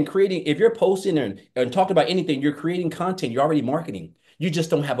posting and creating, if you're posting and talking about anything, you're creating content, you're already marketing. You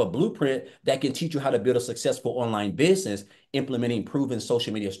just don't have a blueprint that can teach you how to build a successful online business, implementing proven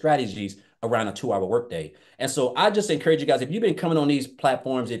social media strategies around a 2-hour workday. And so I just encourage you guys, if you've been coming on these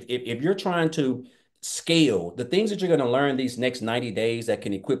platforms, if you're trying to scale the things that you're going to learn these next 90 days that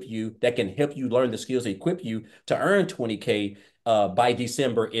can equip you, that can help you learn the skills that equip you to earn 20K by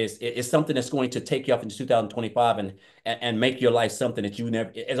December, is something that's going to take you off into 2025 and make your life something that you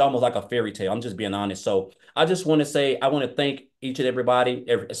never, it's almost like a fairy tale. I'm just being honest. So I just want to say, I want to thank each and everybody,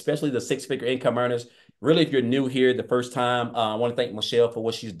 especially the six-figure income earners. Really, if you're new here the first time, I want to thank Michelle for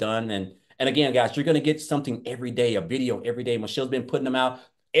what she's done. And again, guys, you're going to get something every day, a video every day. Michelle's been putting them out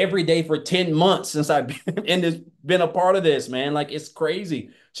every day for 10 months since I've been a part of this, man. Like it's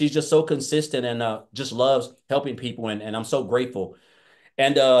crazy. She's just so consistent and just loves helping people. And I'm so grateful.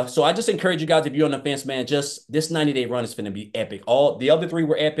 And so I just encourage you guys, if you're on the fence, man, just this 90-day run is going to be epic. All the other 3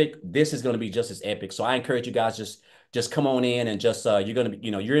 were epic. This is going to be just as epic. So I encourage you guys, just come on in and just you're going to be,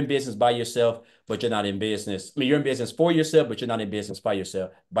 you're in business by yourself, but you're not in business. I mean, you're in business for yourself, but you're not in business by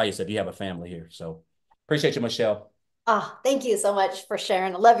yourself. You have a family here. So appreciate you, Michelle. Oh, thank you so much for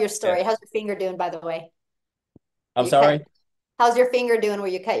sharing. I love your story. Yeah. How's your finger doing, by the way? I'm You cut. sorry. How's your finger doing where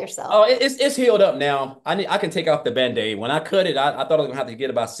you cut Oh, yourself? it's healed up now. I can take off the Band-Aid. When I cut it, I thought I was gonna have to get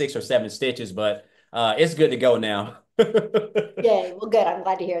about 6 or 7 stitches, but it's good to go now. Yay. Well, good. I'm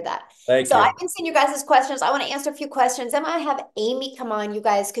glad to hear that. Thank So I've you. been seeing you guys' questions. I want to answer a few questions. I'm going to have Amy come on, you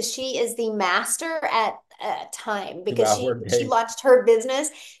guys, because she is the master at time because 2 hour she day. launched her business.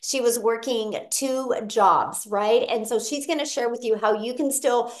 She was working 2 jobs, right? And so she's going to share with you how you can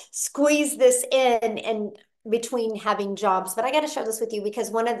still squeeze this in and between having jobs. But I got to share this with you because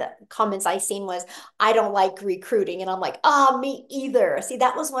one of the comments I seen was, I don't like recruiting. And I'm like, oh, me either. See,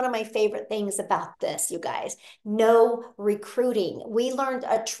 that was one of my favorite things about this, you guys. No recruiting. We learned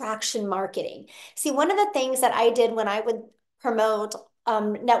attraction marketing. See, one of the things that I did when I would promote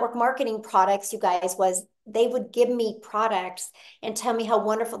network marketing products, you guys, was they would give me products and tell me how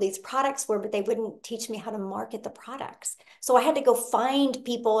wonderful these products were, but they wouldn't teach me how to market the products. So I had to go find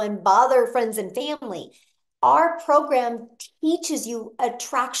people and bother friends and family. Our program teaches you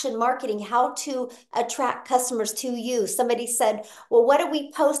attraction marketing, how to attract customers to you. Somebody said, well, what do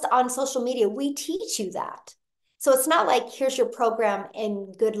we post on social media? We teach you that. So it's not like, here's your program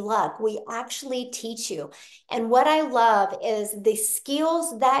and good luck. We actually teach you. And what I love is the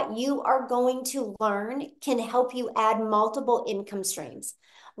skills that you are going to learn can help you add multiple income streams.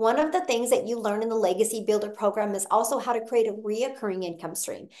 One of the things that you learn in the Legacy Builder program is also how to create a reoccurring income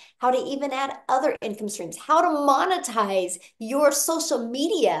stream, how to even add other income streams, how to monetize your social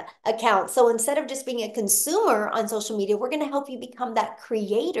media account. So instead of just being a consumer on social media, we're going to help you become that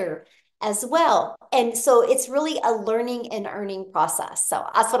creator as well. And so it's really a learning and earning process. So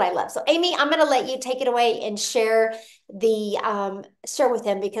that's what I love. So Amy, I'm going to let you take it away and share with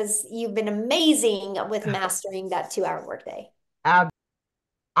him because you've been amazing with mastering that 2-hour workday.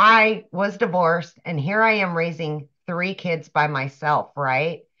 I was divorced and here I am raising 3 kids by myself,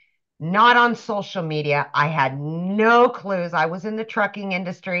 right? Not on social media. I had no clues. I was in the trucking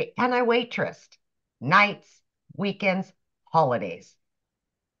industry and I waitressed nights, weekends, holidays.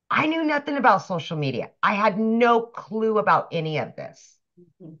 I knew nothing about social media. I had no clue about any of this.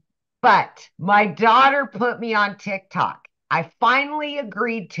 Mm-hmm. But my daughter put me on TikTok. I finally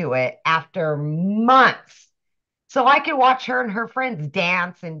agreed to it after months. So I could watch her and her friends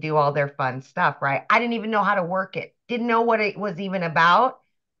dance and do all their fun stuff, right? I didn't even know how to work it. Didn't know what it was even about.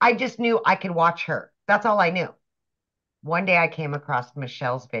 I just knew I could watch her. That's all I knew. one day I came across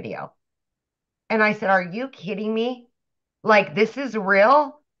Michelle's video and I said, are you kidding me? Like, this is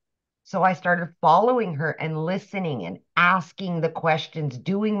real? So I started following her and listening and asking the questions,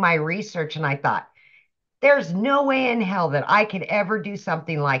 doing my research. And I thought, there's no way in hell that I could ever do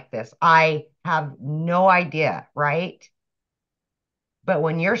something like this. I have no idea, right? But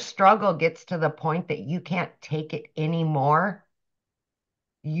when your struggle gets to the point that you can't take it anymore,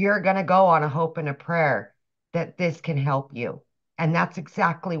 you're going to go on a hope and a prayer that this can help you. And that's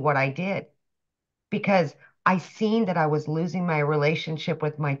exactly what I did, because I seen that I was losing my relationship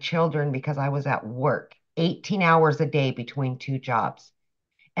with my children because I was at work 18 hours a day between two jobs.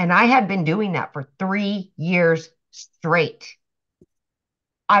 And I had been doing that for 3 years straight.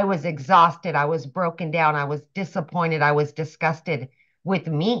 I was exhausted. I was broken down. I was disappointed. I was disgusted with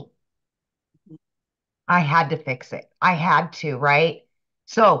me. I had to fix it. I had to, right?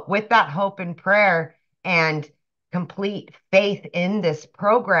 So with that hope and prayer and complete faith in this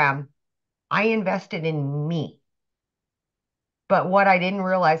program, I invested in me. But what I didn't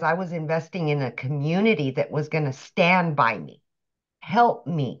realize, I was investing in a community that was going to stand by me, help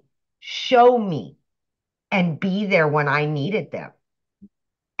me, show me, and be there when I needed them.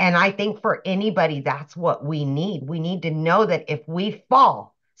 And I think for anybody, that's what we need. We need to know that if we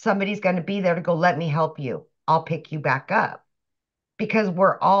fall, somebody's going to be there to go, let me help you. I'll pick you back up. Because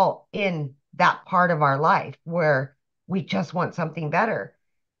we're all in that part of our life where we just want something better.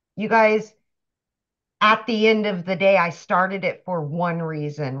 You guys, at the end of the day, I started it for one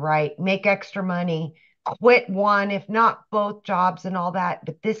reason, right? Make extra money, quit one, if not both jobs and all that.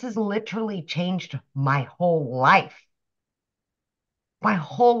 But this has literally changed my whole life. My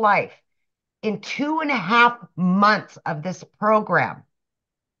whole life. In 2.5 months of this program,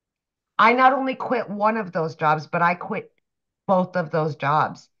 I not only quit one of those jobs, but I quit both of those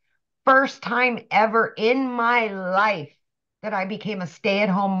jobs. First time ever in my life that I became a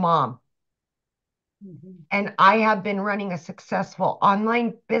stay-at-home mom. And I have been running a successful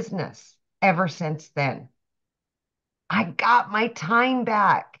online business ever since then. I got my time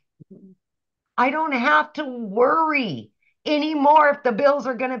back. I don't have to worry anymore if the bills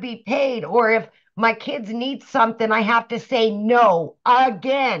are going to be paid, or if my kids need something, I have to say no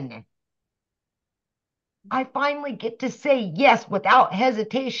again. I finally get to say yes without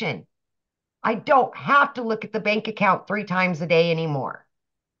hesitation. I don't have to look at the bank account 3 times a day anymore.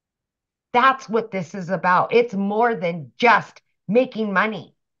 That's what this is about. It's more than just making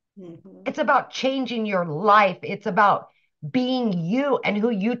money. It's about changing your life. It's about being you and who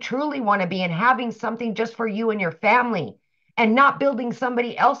you truly want to be, and having something just for you and your family, and not building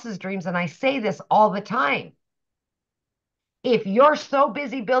somebody else's dreams. And I say this all the time. If you're so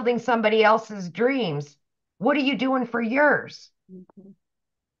busy building somebody else's dreams, what are you doing for yours?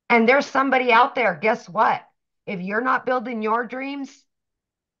 And there's somebody out there, guess what? If you're not building your dreams,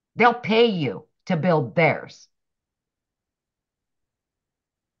 they'll pay you to build theirs.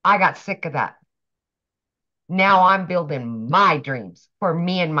 I got sick of that. Now I'm building my dreams for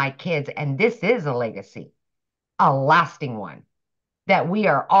me and my kids. And this is a legacy, a lasting one, that we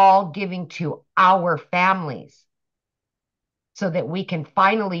are all giving to our families so that we can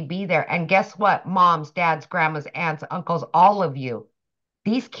finally be there. And guess what? Moms, dads, grandmas, aunts, uncles, all of you,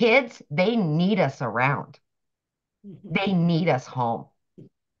 these kids, they need us around. They need us home.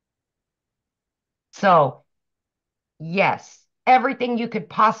 So yes, everything you could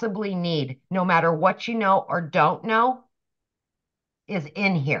possibly need, no matter what you know or don't know, is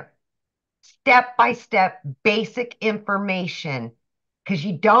in here. Step by step, basic information, because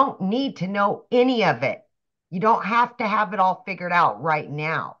you don't need to know any of it. You don't have to have it all figured out right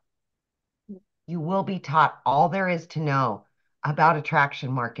now. You will be taught all there is to know about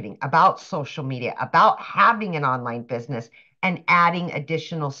attraction marketing, about social media, about having an online business, and adding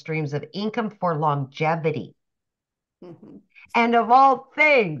additional streams of income for longevity. And of all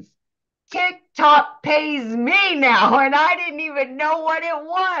things, TikTok pays me now, and I didn't even know what it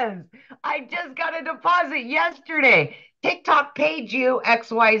was. I just got a deposit yesterday. TikTok paid you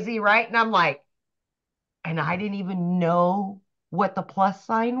XYZ, right? And I'm like, and I didn't even know what the plus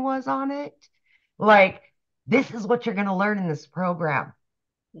sign was on it. Like, this is what you're going to learn in this program.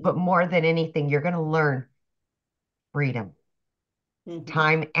 But more than anything, you're going to learn freedom,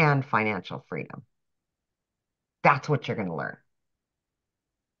 time and financial freedom. That's what you're going to learn.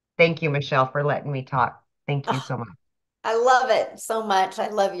 Thank you, Michelle, for letting me talk. Thank you so much. I love it so much. I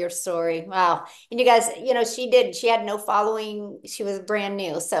love your story. Wow. And you guys, she had no following. She was brand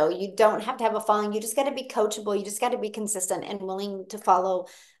new. So you don't have to have a following. You just got to be coachable. You just got to be consistent and willing to follow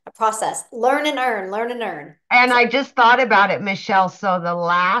a process. Learn and earn, learn and earn. And I just thought about it, Michelle. So the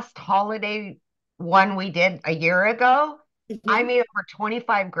last holiday one we did a year ago, I Mhm. made over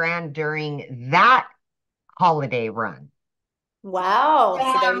 25 grand during that holiday run. Wow.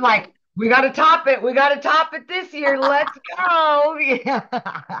 Yeah, So there I'm you like, we got to top it. We got to top it this year. Let's go. Yeah.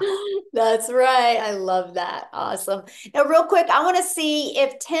 go. That's right. I love that. Awesome. Now, real quick, I want to see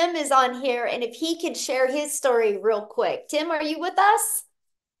if Tim is on here and if he could share his story real quick. Tim, are you with us?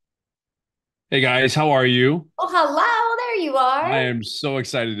 Hey guys, how are you? Oh, hello. There you I are. am so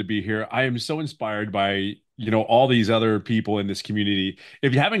excited to be here. I am so inspired by, all these other people in this community.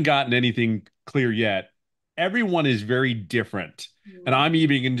 If you haven't gotten anything clear yet, everyone is very different. And I'm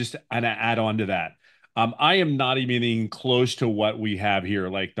even going to just add on to that. I am not even close to what we have here,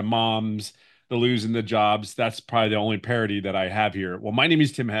 like the moms, the losing the jobs. That's probably the only parity that I have here. Well, my name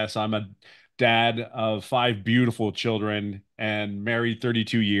is Tim Hess. I'm a dad of five beautiful children and married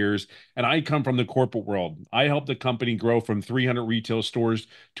 32 years. And I come from the corporate world. I helped the company grow from 300 retail stores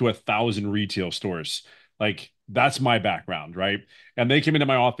to 1,000 retail stores. Like that's my background, right? And they came into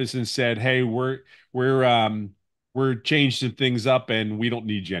my office and said, "Hey, we're changing things up, and we don't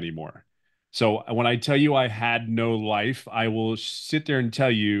need you anymore." So when I tell you I had no life, I will sit there and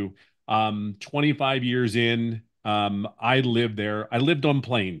tell you, 25 years in, I lived there. I lived on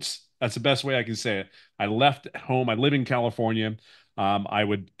planes. That's the best way I can say it. I left home. I live in California. I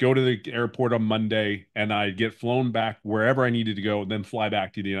would go to the airport on Monday and I'd get flown back wherever I needed to go, and then fly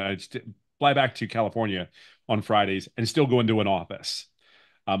back to the United States, fly back to California on Fridays and still go into an office.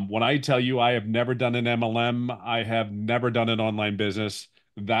 When I tell you I have never done an MLM, I have never done an online business,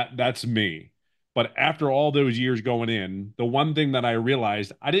 that's me. But after all those years going in, the one thing that I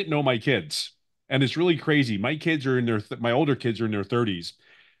realized, I didn't know my kids. And it's really crazy. My kids are in my older kids are in their 30s.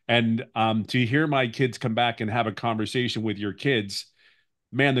 And to hear my kids come back and have a conversation with your kids,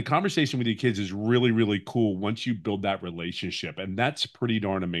 man, the conversation with your kids is really, really cool once you build that relationship. And that's pretty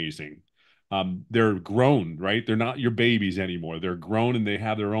darn amazing. They're grown, right? They're not your babies anymore. They're grown and they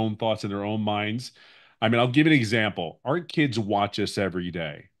have their own thoughts and their own minds. I mean, I'll give you an example. Our kids watch us every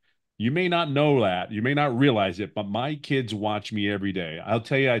day. You may not know that, you may not realize it, but my kids watch me every day. I'll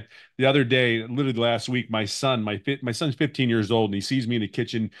tell you, the other day, literally last week, my son's 15 years old, and he sees me in the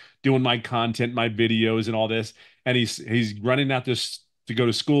kitchen doing my content, my videos, and all this, and he's running out this to go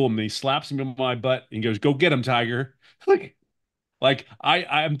to school, and he slaps me on my butt and goes, "Go get him, Tiger." Like,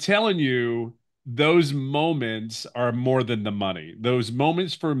 I'm telling you, those moments are more than the money. Those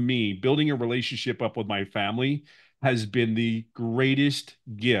moments for me, building a relationship up with my family has been the greatest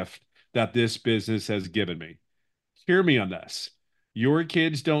gift that this business has given me. Hear me on this. Your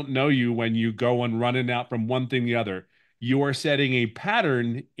kids don't know you when you go and running out from one thing to the other. You are setting a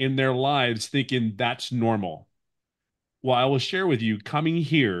pattern in their lives thinking that's normal. Well, I will share with you, coming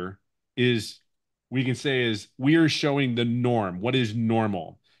here is, we can say, is we are showing the norm, what is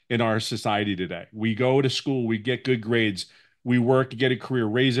normal in our society today. We go to school, we get good grades, we work to get a career,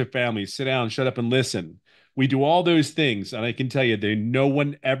 raise a family, sit down, shut up and listen. We do all those things. And I can tell you that no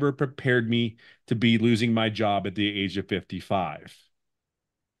one ever prepared me to be losing my job at the age of 55.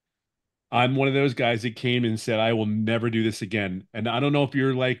 I'm one of those guys that came and said, I will never do this again. And I don't know if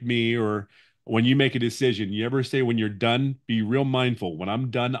you're like me, or when you make a decision, you ever say when you're done, be real mindful. When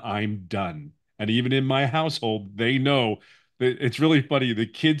I'm done, I'm done. And even in my household, they know that it's really funny. The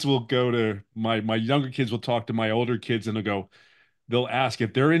kids will go to my younger kids will talk to my older kids and they'll ask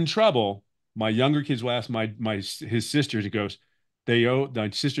if they're in trouble. My younger kids will ask his sisters. He goes, my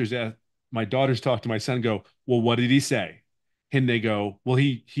sisters ask, my daughters talk to my son and go, well, what did he say? And they go, well,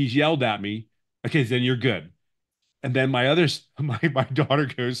 he's yelled at me. Okay, then you're good. And then my daughter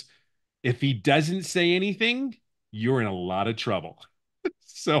goes, if he doesn't say anything, you're in a lot of trouble.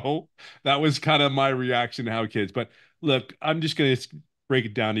 So that was kind of my reaction to how kids. But look, I'm just gonna break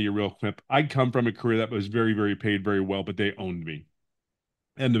it down to you real quick. I come from a career that was very, very paid very well, but they owned me.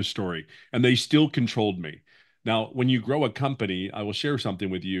 End of story. And they still controlled me. Now, when you grow a company, I will share something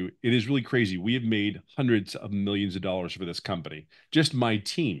with you. It is really crazy. We have made hundreds of millions of dollars for this company, just my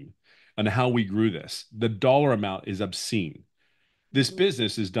team, and how we grew this. The dollar amount is obscene. This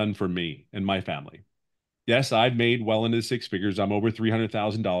business is done for me and my family. Yes, I've made well into six figures. I'm over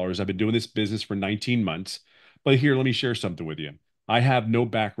 $300,000. I've been doing this business for 19 months. But here, let me share something with you. I have no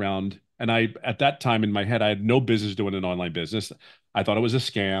background. And at that time in my head, I had no business doing an online business. I thought it was a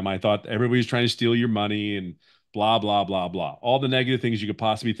scam. I thought everybody's trying to steal your money and blah, blah, blah, blah. All the negative things you could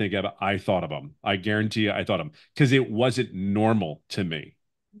possibly think of, I thought of them. I guarantee you, I thought of them because it wasn't normal to me.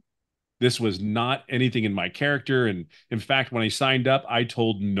 This was not anything in my character. And in fact, when I signed up, I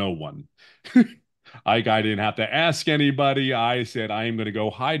told no one. I didn't have to ask anybody. I said, I am going to go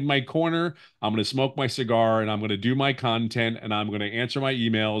hide in my corner. I'm going to smoke my cigar and I'm going to do my content and I'm going to answer my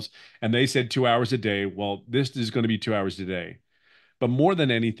emails. And they said 2 hours a day. Well, this is going to be 2 hours a day. But more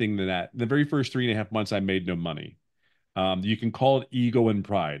than anything than that, the very first 3.5 months, I made no money. You can call it ego and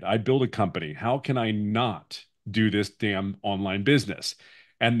pride. I built a company. How can I not do this damn online business?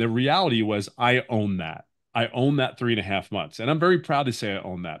 And the reality was, I own that. I own that 3.5 months. And I'm very proud to say I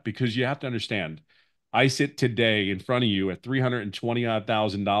own that because you have to understand, I sit today in front of you at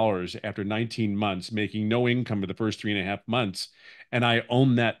 $320,000 after 19 months, making no income for the first 3.5 months. And I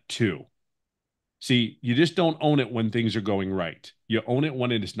own that too. See, you just don't own it when things are going right. You own it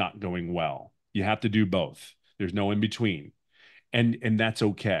when it is not going well. You have to do both. There's no in between. And that's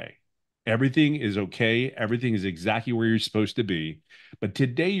okay. Everything is okay. Everything is exactly where you're supposed to be. But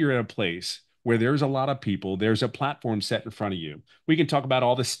today you're at a place where there's a lot of people, there's a platform set in front of you. We can talk about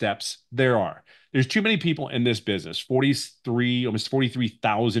all the steps there are. There's too many people in this business, 43, almost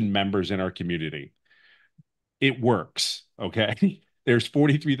 43,000 members in our community. It works, okay? There's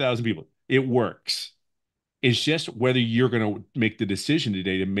 43,000 people. It works. It's just whether you're going to make the decision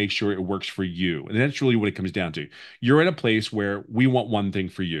today to make sure it works for you. And that's really what it comes down to. You're in a place where we want one thing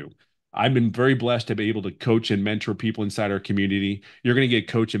for you. I've been very blessed to be able to coach and mentor people inside our community. You're going to get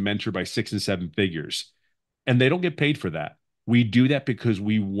coached and mentored by 6 and 7 figures, and they don't get paid for that. We do that because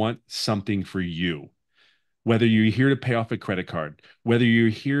we want something for you. Whether you're here to pay off a credit card, whether you're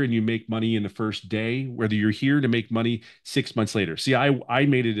here and you make money in the first day, whether you're here to make money 6 months later. See, I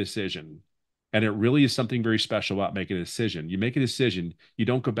made a decision, and it really is something very special about making a decision. You make a decision, you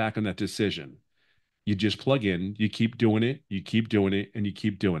don't go back on that decision. You just plug in, you keep doing it, you keep doing it, and you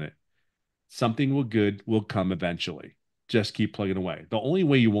keep doing it. Something good will come eventually. Just keep plugging away. The only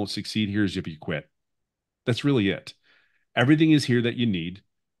way you won't succeed here is if you quit. That's really it. Everything is here that you need,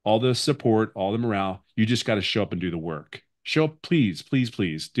 all the support, all the morale. You just got to show up and do the work. Show up, please, please,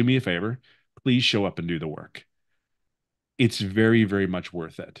 please. Do me a favor. Please show up and do the work. It's very, very much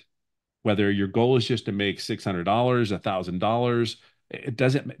worth it. Whether your goal is just to make $600, $1,000, it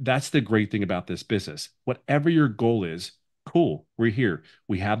doesn't. That's the great thing about this business. Whatever your goal is, cool. We're here.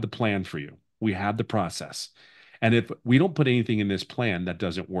 We have the plan for you. We have the process. And if we don't put anything in this plan, that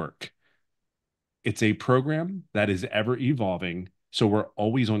doesn't work. It's a program that is ever evolving, so we're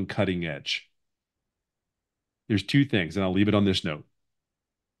always on cutting edge. There's two things, and I'll leave it on this note.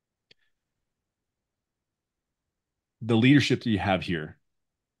 The leadership that you have here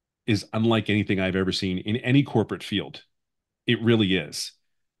is unlike anything I've ever seen in any corporate field. It really is.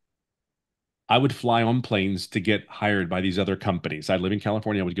 I would fly on planes to get hired by these other companies. I live in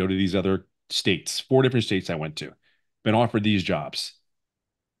California. I would go to these other states, 4 different states I went to, been offered these jobs.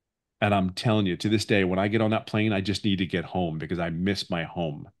 And I'm telling you, to this day, when I get on that plane, I just need to get home because I miss my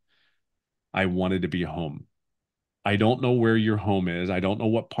home. I wanted to be home. I don't know where your home is. I don't know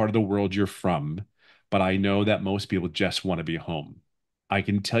what part of the world you're from, but I know that most people just want to be home. I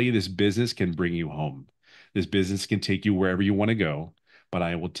can tell you this business can bring you home. This business can take you wherever you want to go. But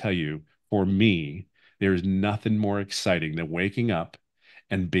I will tell you, for me, there's nothing more exciting than waking up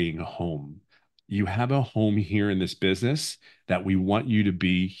and being home. You have a home here in this business that we want you to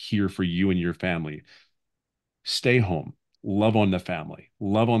be here for you and your family. Stay home, love on the family,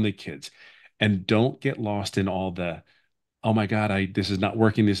 love on the kids, and don't get lost in all the, oh my God, this is not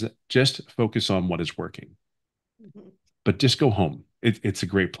working. Just focus on what is working. Mm-hmm. But just go home. It's a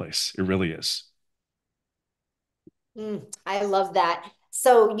great place. It really is. I love that.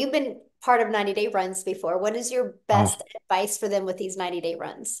 So you've been part of 90-day runs before. What is your best advice for them with these 90-day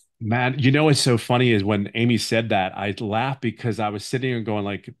runs? Man, you know what's so funny is when Amy said that, I laughed because I was sitting and going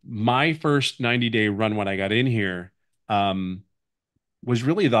like, my first 90-day run when I got in here, was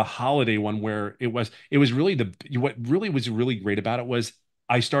really the holiday one where it was really what really was really great about it was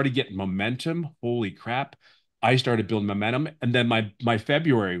I started getting momentum. Holy crap. I started building momentum. And then my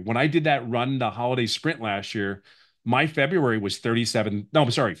February, when I did that run, the holiday sprint last year, my February was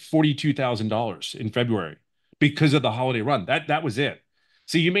 $42,000 in February because of the holiday run. That was it.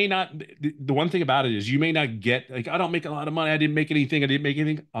 See, you may not, the one thing about it is you may not get like, I don't make a lot of money. I didn't make anything. I didn't make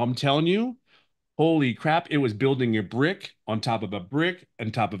anything. I'm telling you, holy crap, it was building a brick on top of a brick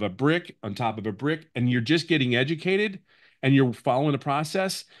on top of a brick on top of a brick, and you're just getting educated and you're following the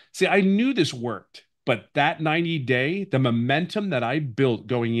process. See, I knew this worked, but that 90-day, the momentum that I built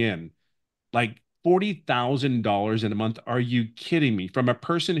going in, like $40,000 in a month. Are you kidding me? From a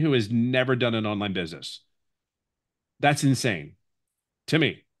person who has never done an online business. That's insane to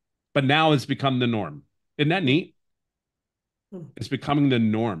me. But now it's become the norm. Isn't that neat? It's becoming the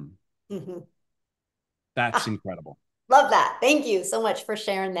norm. Mm-hmm. That's incredible. Love that. Thank you so much for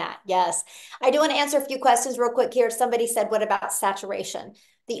sharing that. Yes. I do want to answer a few questions real quick here. Somebody said, what about saturation?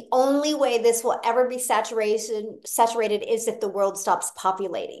 The only way this will ever be saturated is if the world stops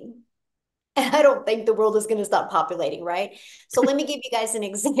populating. And I don't think the world is going to stop populating, right? So let me give you guys an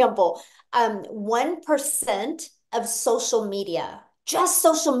example. 1% of social media, just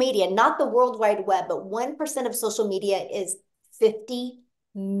social media, not the World Wide Web, but 1% of social media is 50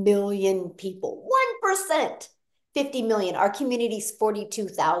 million people. 1%, 50 million. Our community's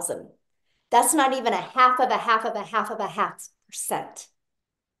 42,000. That's not even a half of a half of a half of a half percent.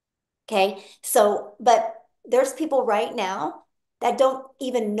 Okay. So, but there's people right now that don't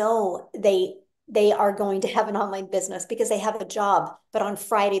even know they are going to have an online business because they have a job, but on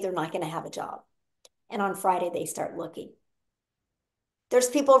Friday they're not going to have a job. And on Friday they start looking. There's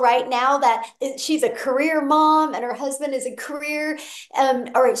people right now that she's a career mom and her husband is a career,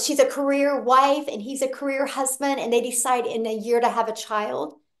 or she's a career wife and he's a career husband, and they decide in a year to have a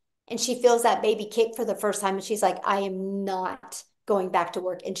child. And she feels that baby kick for the first time. And she's like, I am not going back to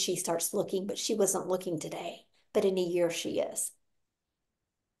work. And she starts looking, but she wasn't looking today. But in a year, she is.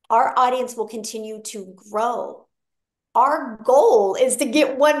 Our audience will continue to grow. Our goal is to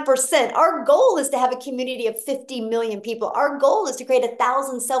get 1%. Our goal is to have a community of 50 million people. Our goal is to create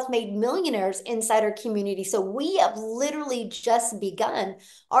 1,000 self-made millionaires inside our community. So we have literally just begun.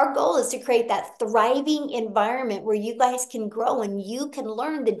 Our goal is to create that thriving environment where you guys can grow and you can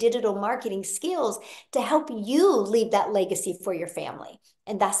learn the digital marketing skills to help you leave that legacy for your family.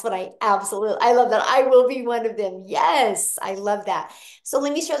 And that's what I love that. I will be one of them. Yes, I love that. So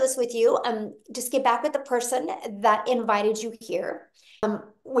let me share this with you. Just get back with the person that invited you here.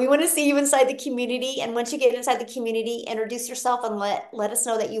 We want to see you inside the community. And once you get inside the community, introduce yourself and let us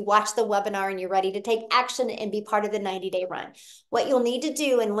know that you watched the webinar and you're ready to take action and be part of the 90-day run. What you'll need to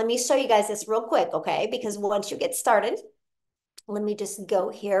do, and let me show you guys this real quick, okay? Because once you get started, let me just go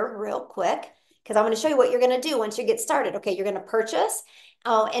here real quick because I'm going to show you what you're going to do once you get started. Okay, you're going to purchase.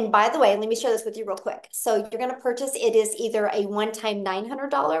 Oh, and by the way, let me share this with you real quick. So you're going to purchase, it is either a one-time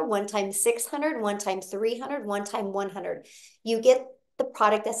 $900, one-time $600, one-time $300, one-time $100. You get the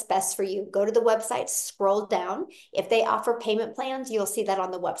product that's best for you. Go to the website, scroll down. If they offer payment plans, you'll see that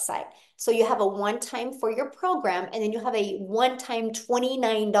on the website. So you have a one-time for your program, and then you have a one-time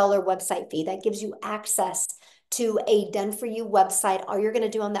 $29 website fee that gives you access to a done-for-you website. All you're going to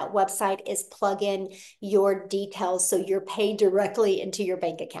do on that website is plug in your details so you're paid directly into your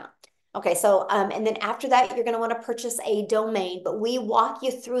bank account. Okay, so and then after that, you're going to want to purchase a domain, but we walk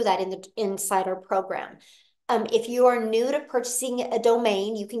you through that inside our program. If you are new to purchasing a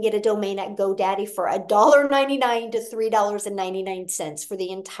domain, you can get a domain at GoDaddy for $1.99 to $3.99 for the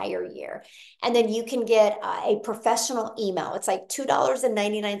entire year. And then you can get a professional email. It's like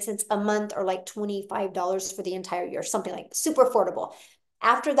 $2.99 a month or like $25 for the entire year, something like super affordable.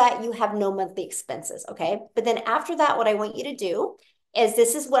 After that, you have no monthly expenses, okay? But then after that, what I want you to do is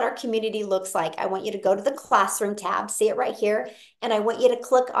this is what our community looks like. I want you to go to the classroom tab, see it right here, and I want you to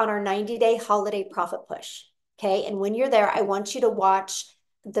click on our 90-day holiday profit push. Okay, and when you're there, I want you to watch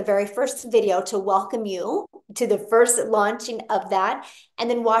the very first video to welcome you to the first launching of that. And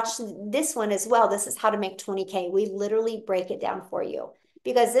then watch this one as well. This is how to make 20K. We literally break it down for you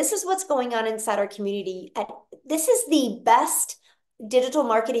because this is what's going on inside our community. This is the best digital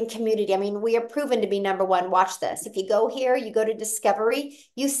marketing community. I mean, we are proven to be number one. Watch this. If you go here, you go to Discovery,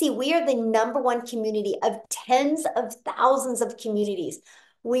 you see we are the number one community of tens of thousands of communities.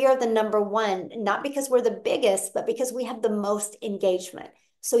 We are the number one, not because we're the biggest, but because we have the most engagement.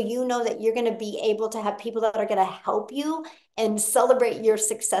 So you know that you're going to be able to have people that are going to help you and celebrate your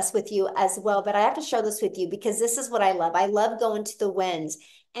success with you as well. But I have to share this with you because this is what I love. I love going to the wins.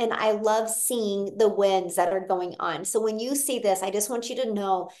 And I love seeing the wins that are going on. So when you see this, I just want you to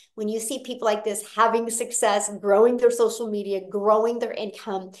know, when you see people like this having success, growing their social media, growing their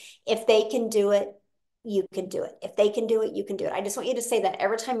income, if they can do it, you can do it. If they can do it, you can do it. I just want you to say that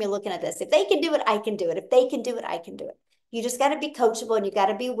every time you're looking at this. If they can do it, I can do it. If they can do it, I can do it. You just got to be coachable and you got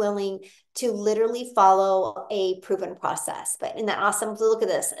to be willing to literally follow a proven process. But isn't that awesome? So look at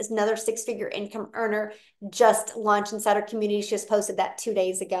this. It's another six-figure income earner just launched inside our community. She just posted that 2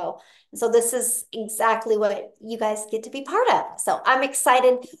 days ago. And so this is exactly what you guys get to be part of. So I'm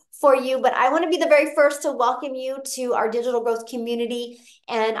excited for you, but I want to be the very first to welcome you to our digital growth community.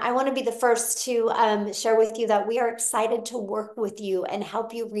 And I want to be the first to share with you that we are excited to work with you and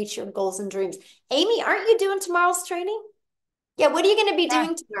help you reach your goals and dreams. Amy, aren't you doing tomorrow's training? Yeah, what are you going to be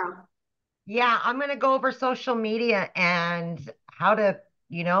doing tomorrow? Yeah, I'm going to go over social media and how to,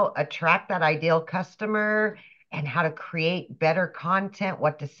 attract that ideal customer and how to create better content,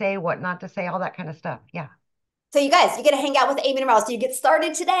 what to say, what not to say, all that kind of stuff. Yeah. So you guys, you get to hang out with Amy tomorrow. So you get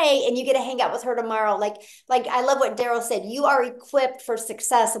started today and you get to hang out with her tomorrow. Like I love what Daryl said. You are equipped for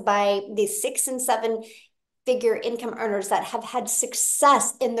success by these 6 and 7 figure income earners that have had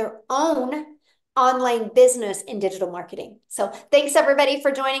success in their own online business in digital marketing. So thanks everybody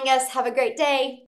for joining us. Have a great day.